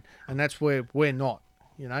your own, and that's where we're not.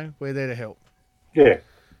 You know, we're there to help. Yeah.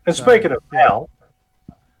 And speaking of Mal,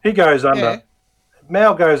 he goes under. Yeah.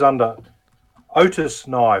 Mal goes under Otis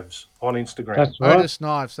Knives on Instagram. That's right. Otis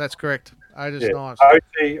Knives. That's correct. Otis Knives.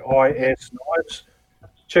 OTIS Knives.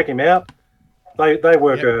 Check him out. They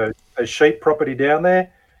work a sheep property down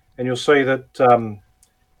there, and you'll see that.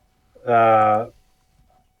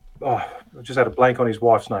 I just had a blank on his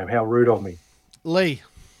wife's name. How rude of me. Lee.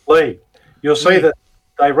 You'll see that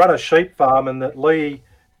they run a sheep farm, and that Lee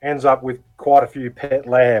ends up with quite a few pet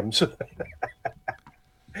lambs.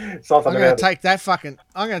 I'm going to take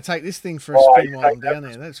this thing for a spin while I'm down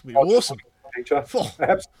there. That's going to be awesome.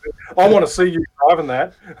 Absolutely. I want to see you driving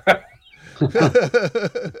that. I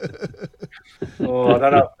don't know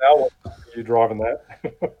if Al wants to see you driving that.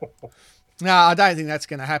 No, I don't think that's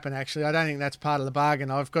going to happen, actually. I don't think that's part of the bargain.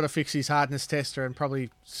 I've got to fix his hardness tester and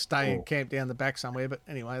probably stay and camp down the back somewhere. But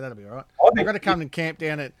anyway, that'll be all right. I've got to come and camp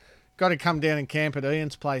down at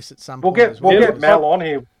Ian's place at some point. We'll get Mal on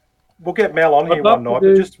here. We'll get Mal on here one night,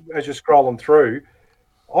 but just as you're scrolling through,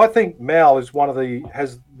 I think Mal has one of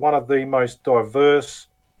the most diverse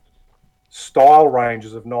style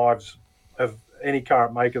ranges of knives of any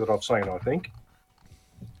current maker that I've seen, I think.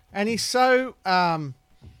 And he's so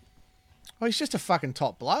he's just a fucking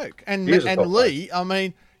top bloke. And Lee, I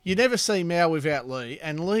mean, you never see Mal without Lee,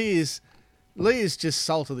 and Lee is just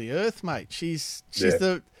salt of the earth, mate. She's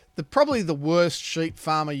the probably the worst sheep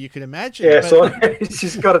farmer you could imagine. Yeah, so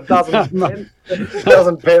she's got a dozen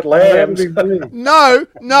pet lambs. No,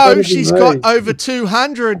 she's got over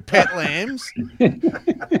 200 pet lambs.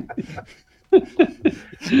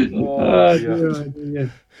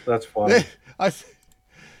 That's funny.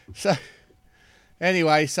 They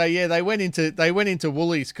went into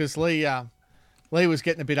Woolies because Lee was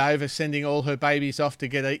getting a bit over sending all her babies off to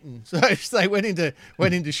get eaten, so they went into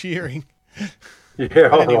shearing.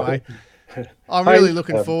 Yeah. Anyway, I'm really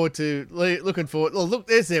looking forward. Oh, look,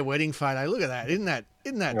 there's their wedding photo. Look at that. Isn't that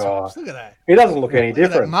tops? Look at that. He doesn't look any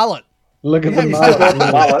different. Mullet. Look at the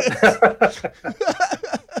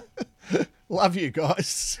mullet. Love you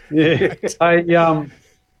guys. Yeah.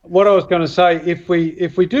 What I was going to say, if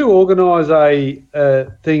we do organise a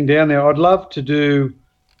thing down there, I'd love to do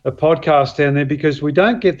a podcast down there because we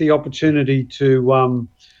don't get the opportunity to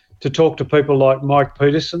talk to people like Mike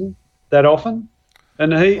Peterson that often.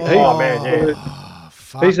 And he's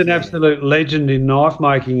an absolute legend in knife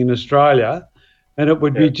making in Australia, and it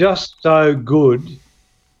would be just so good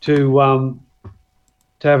to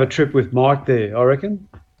have a trip with Mike there, I reckon.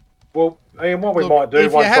 Well, Ian, what we might do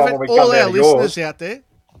one time when we come all our down to listeners yours, out there.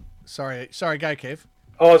 Sorry, go, Kev.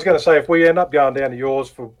 I was going to say, if we end up going down to yours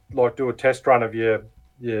for do a test run of your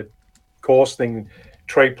course thing,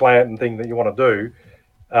 tree plant and thing that you want to do,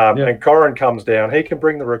 and Corin comes down, he can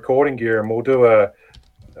bring the recording gear and we'll do a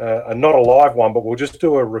not a live one, but we'll just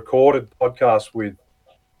do a recorded podcast with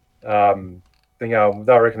I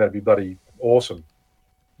reckon that'd be bloody awesome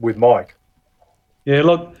with Mike. Yeah,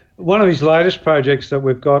 look, one of his latest projects that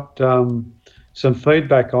we've got some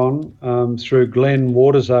feedback on through Glenn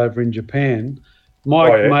Waters over in Japan,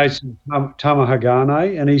 Mike made some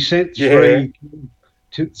tamahagane, and he sent 3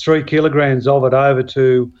 kilograms of it over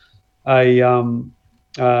to a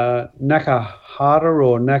Nakahara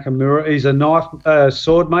or Nakamura. He's a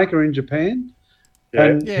sword maker in Japan. Yeah,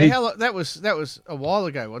 and that was a while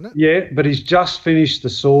ago, wasn't it? Yeah, but he's just finished the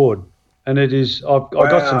sword, and it is. I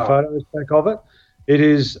got some photos back of it. It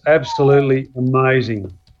is absolutely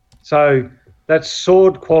amazing. So that's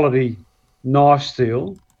sword quality knife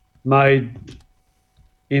steel made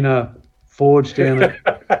in a forge down at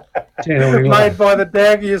Tannering Lane. Made by the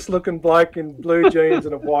daggiest looking bloke in blue jeans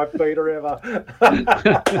and a white beater ever.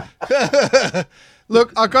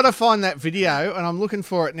 Look, I've got to find that video, and I'm looking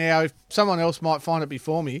for it now. If someone else might find it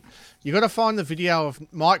before me, you got to find the video of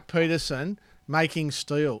Mike Peterson making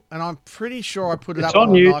steel, and I'm pretty sure I put it It's up on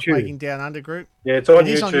on the YouTube. Knife Making Down Under group. Yeah, it's on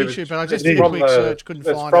It is YouTube. on YouTube, but I just It did a is. quick search, couldn't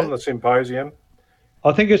It's find from it. the symposium.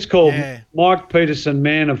 I think it's called Yeah. Mike Peterson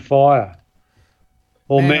Man of Fire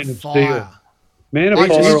or Man, of Steel. Fire. Man of I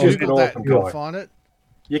Fire. just or Googled googled that and guy. couldn't find it.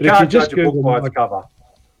 You But if can't you just judge a book Google by its Mike- cover.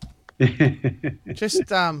 Just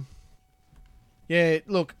yeah.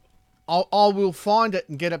 Look, I will find it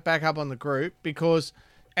and get it back up on the group because,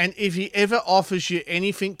 and if he ever offers you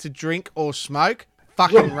anything to drink or smoke,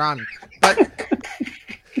 fucking run. But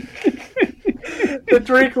The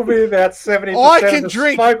drink will be about 70%. I can the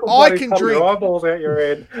drink. smoke will I bloody can pop drink. your eyeballs out your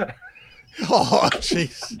head. oh,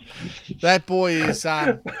 jeez, that boy is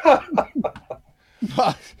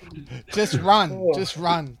just run, just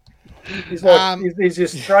run. He's like he's the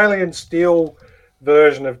Australian Steel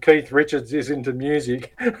version of Keith Richards is into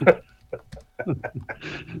music.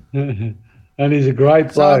 And he's a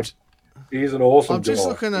great So I'm, bloke. He's an awesome I'm just guy.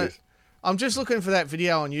 looking at. I'm just looking for that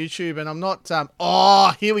video on YouTube, and I'm not.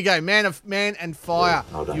 Oh, here we go, Man and Fire.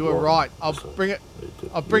 I don't You were want right. it, I'll so bring it.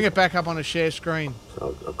 I'll bring it back up on a share screen.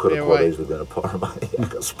 So I could Yeah, have quite right. easily been a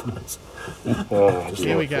paramedic, I suppose. Oh, Just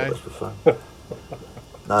Here we like go. that, for fun.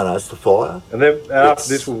 No, it's the fire. and then after It's-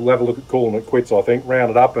 this, we'll have a look at calling it quits. I think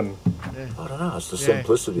round it up and I don't know. It's the Yeah.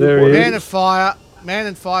 simplicity There of what he it Man is.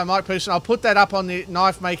 and Fire, Mike Peterson. I'll put that up on the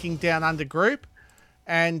Knife Making Down Under group,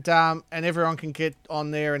 and everyone can get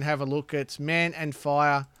on there and have a look. It's Man and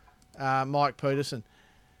Fire, Mike Peterson.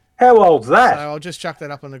 how old's So that? I'll just chuck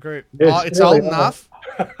that up on the group. Yes, Oh, it's really old enough,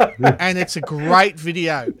 and it's a great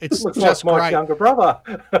video. It's Looks just like Mike's great. younger brother.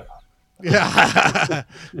 Yeah.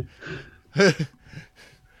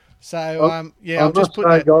 So yeah, I I'll just must put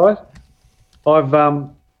say, that. guys,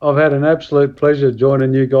 I've had an absolute pleasure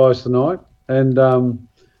joining you guys tonight, and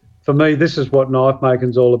for me, this is what knife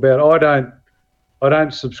making's all about. I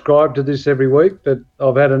don't subscribe to this every week, but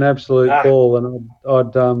I've had an absolute ball, and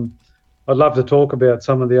I'd love to talk about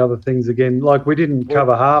some of the other things again. Like we didn't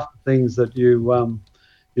cover half the things that you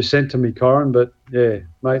sent to me, Corin, but yeah,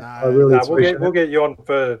 mate, I really appreciate we'll it. get you on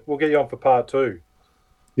for part 2.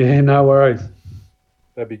 Yeah, no worries.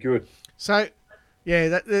 That'd be good. So, yeah,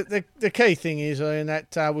 the key thing is, Ian,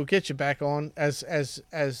 that we'll get you back on as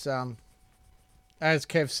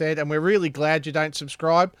Kev said, and we're really glad you don't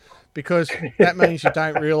subscribe because that means you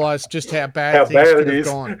don't realise just how bad How things bad could it have is.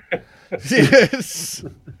 gone. Yes.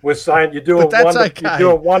 We're saying you're doing But that's wonders. okay.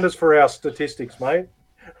 You're doing wonders for our statistics, mate.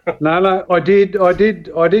 No, I did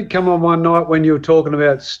come on one night when you were talking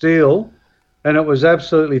about steel, and it was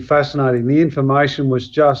absolutely fascinating. The information was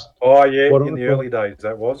just Oh yeah, What in I the thought- early days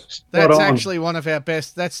that was. spot That's on. actually one of our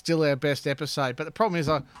best. That's still our best episode. But the problem is,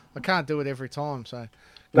 I can't do it every time. So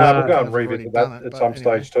No, No, we'll go I've and already revisit done that it, at but some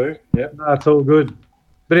anyway. stage too. Yep. No, it's all good.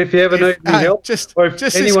 But if you ever need any help, just or if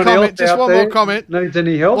this anyone comment, else just out one there more comment. needs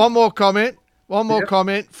any help, One more comment. Yep.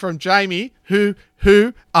 Comment from Jamie, who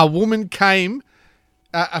a woman came,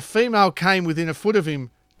 a female came within a foot of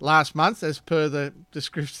him last month, as per the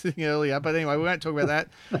description thing earlier. But anyway, we won't talk about that.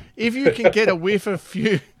 If you can get a whiff of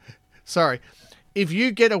if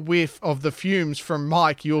you get a whiff of the fumes from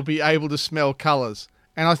Mike, you'll be able to smell colours.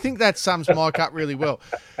 And I think that sums Mike up really well.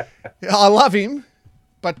 I love him,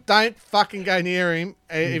 but don't fucking go near him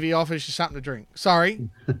if he offers you something to drink. Sorry,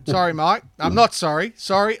 Mike. I'm not sorry.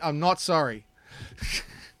 I'm not sorry. it's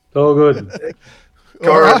all good. All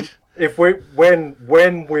Corin, right. if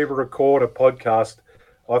when we record a podcast,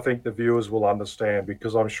 I think the viewers will understand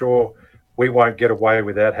because I'm sure we won't get away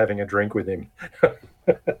without having a drink with him.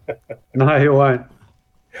 No, you won't.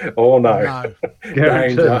 Oh no, No.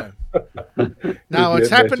 Guaranteed. danger. No, it's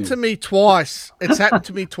Yeah, happened Matthew. to me twice. It's happened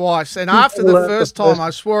to me twice. And after the Well, first time, I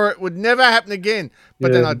swore it would never happen again.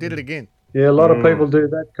 But then Yeah. I did it again. Yeah, a lot of people do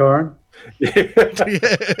that, Corin.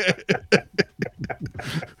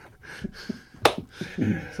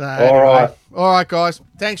 So, All right. All right, guys.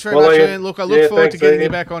 Thanks very Well, much, Ian. Ian. Look, I look Yeah, forward to thanks, getting you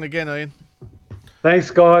Ian. back on again, Ian.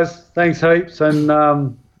 Thanks, guys. Thanks heaps.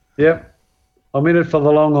 And, yep, I'm in it for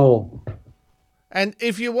the long haul. And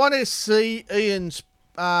if you want to see Ian's,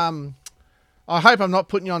 I hope I'm not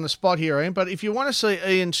putting you on the spot here, Ian, but if you want to see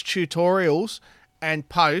Ian's tutorials and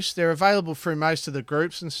posts, they're available through most of the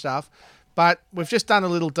groups and stuff. But we've just done a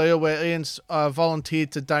little deal where Ian's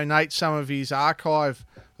volunteered to donate some of his archive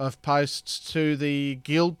of posts to the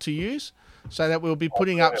guild to use, so that we'll be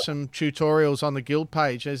putting up some tutorials on the guild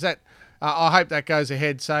page. Is that I hope that goes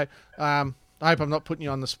ahead. So I hope I'm not putting you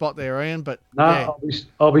on the spot there, Ian. But No, yeah.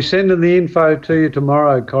 I'll be sending the info to you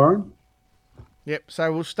tomorrow, Corin. Yep.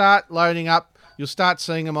 So we'll start loading up. You'll start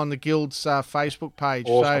seeing them on the Guild's Facebook page.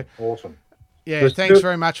 Awesome. Yeah, thanks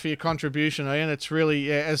very much for your contribution, Ian. It's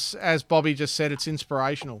really, as Bobby just said, it's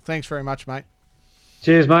inspirational. Thanks very much, mate.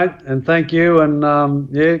 Cheers, mate, and thank you.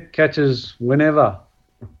 And catch us whenever.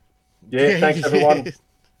 Yeah, thanks everyone.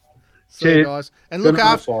 See you guys, and look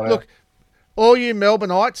all you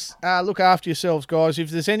Melbourneites, look after yourselves, guys. If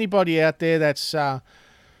there's anybody out there that's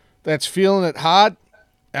feeling it hard,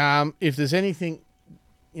 if there's anything,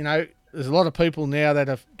 there's a lot of people now that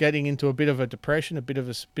are getting into a bit of a depression, a bit of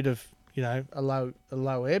a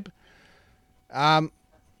low ebb.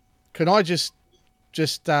 Can I just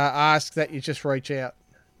ask that you just reach out,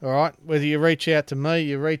 all right? Whether you reach out to me,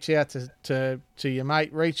 you reach out to your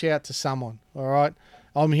mate, reach out to someone, all right?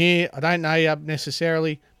 I'm here. I don't know you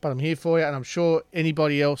necessarily, but I'm here for you, and I'm sure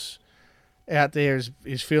anybody else out there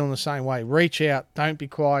is feeling the same way. Reach out. Don't be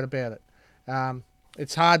quiet about it.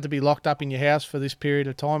 It's hard to be locked up in your house for this period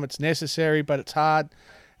of time. It's necessary, but it's hard,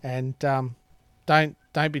 and don't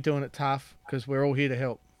be doing it tough, because we're all here to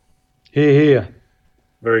help. Here.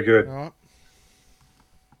 Very good. All right.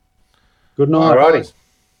 Good night. All righty.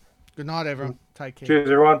 Good night, everyone. Take care.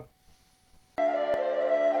 Cheers, everyone.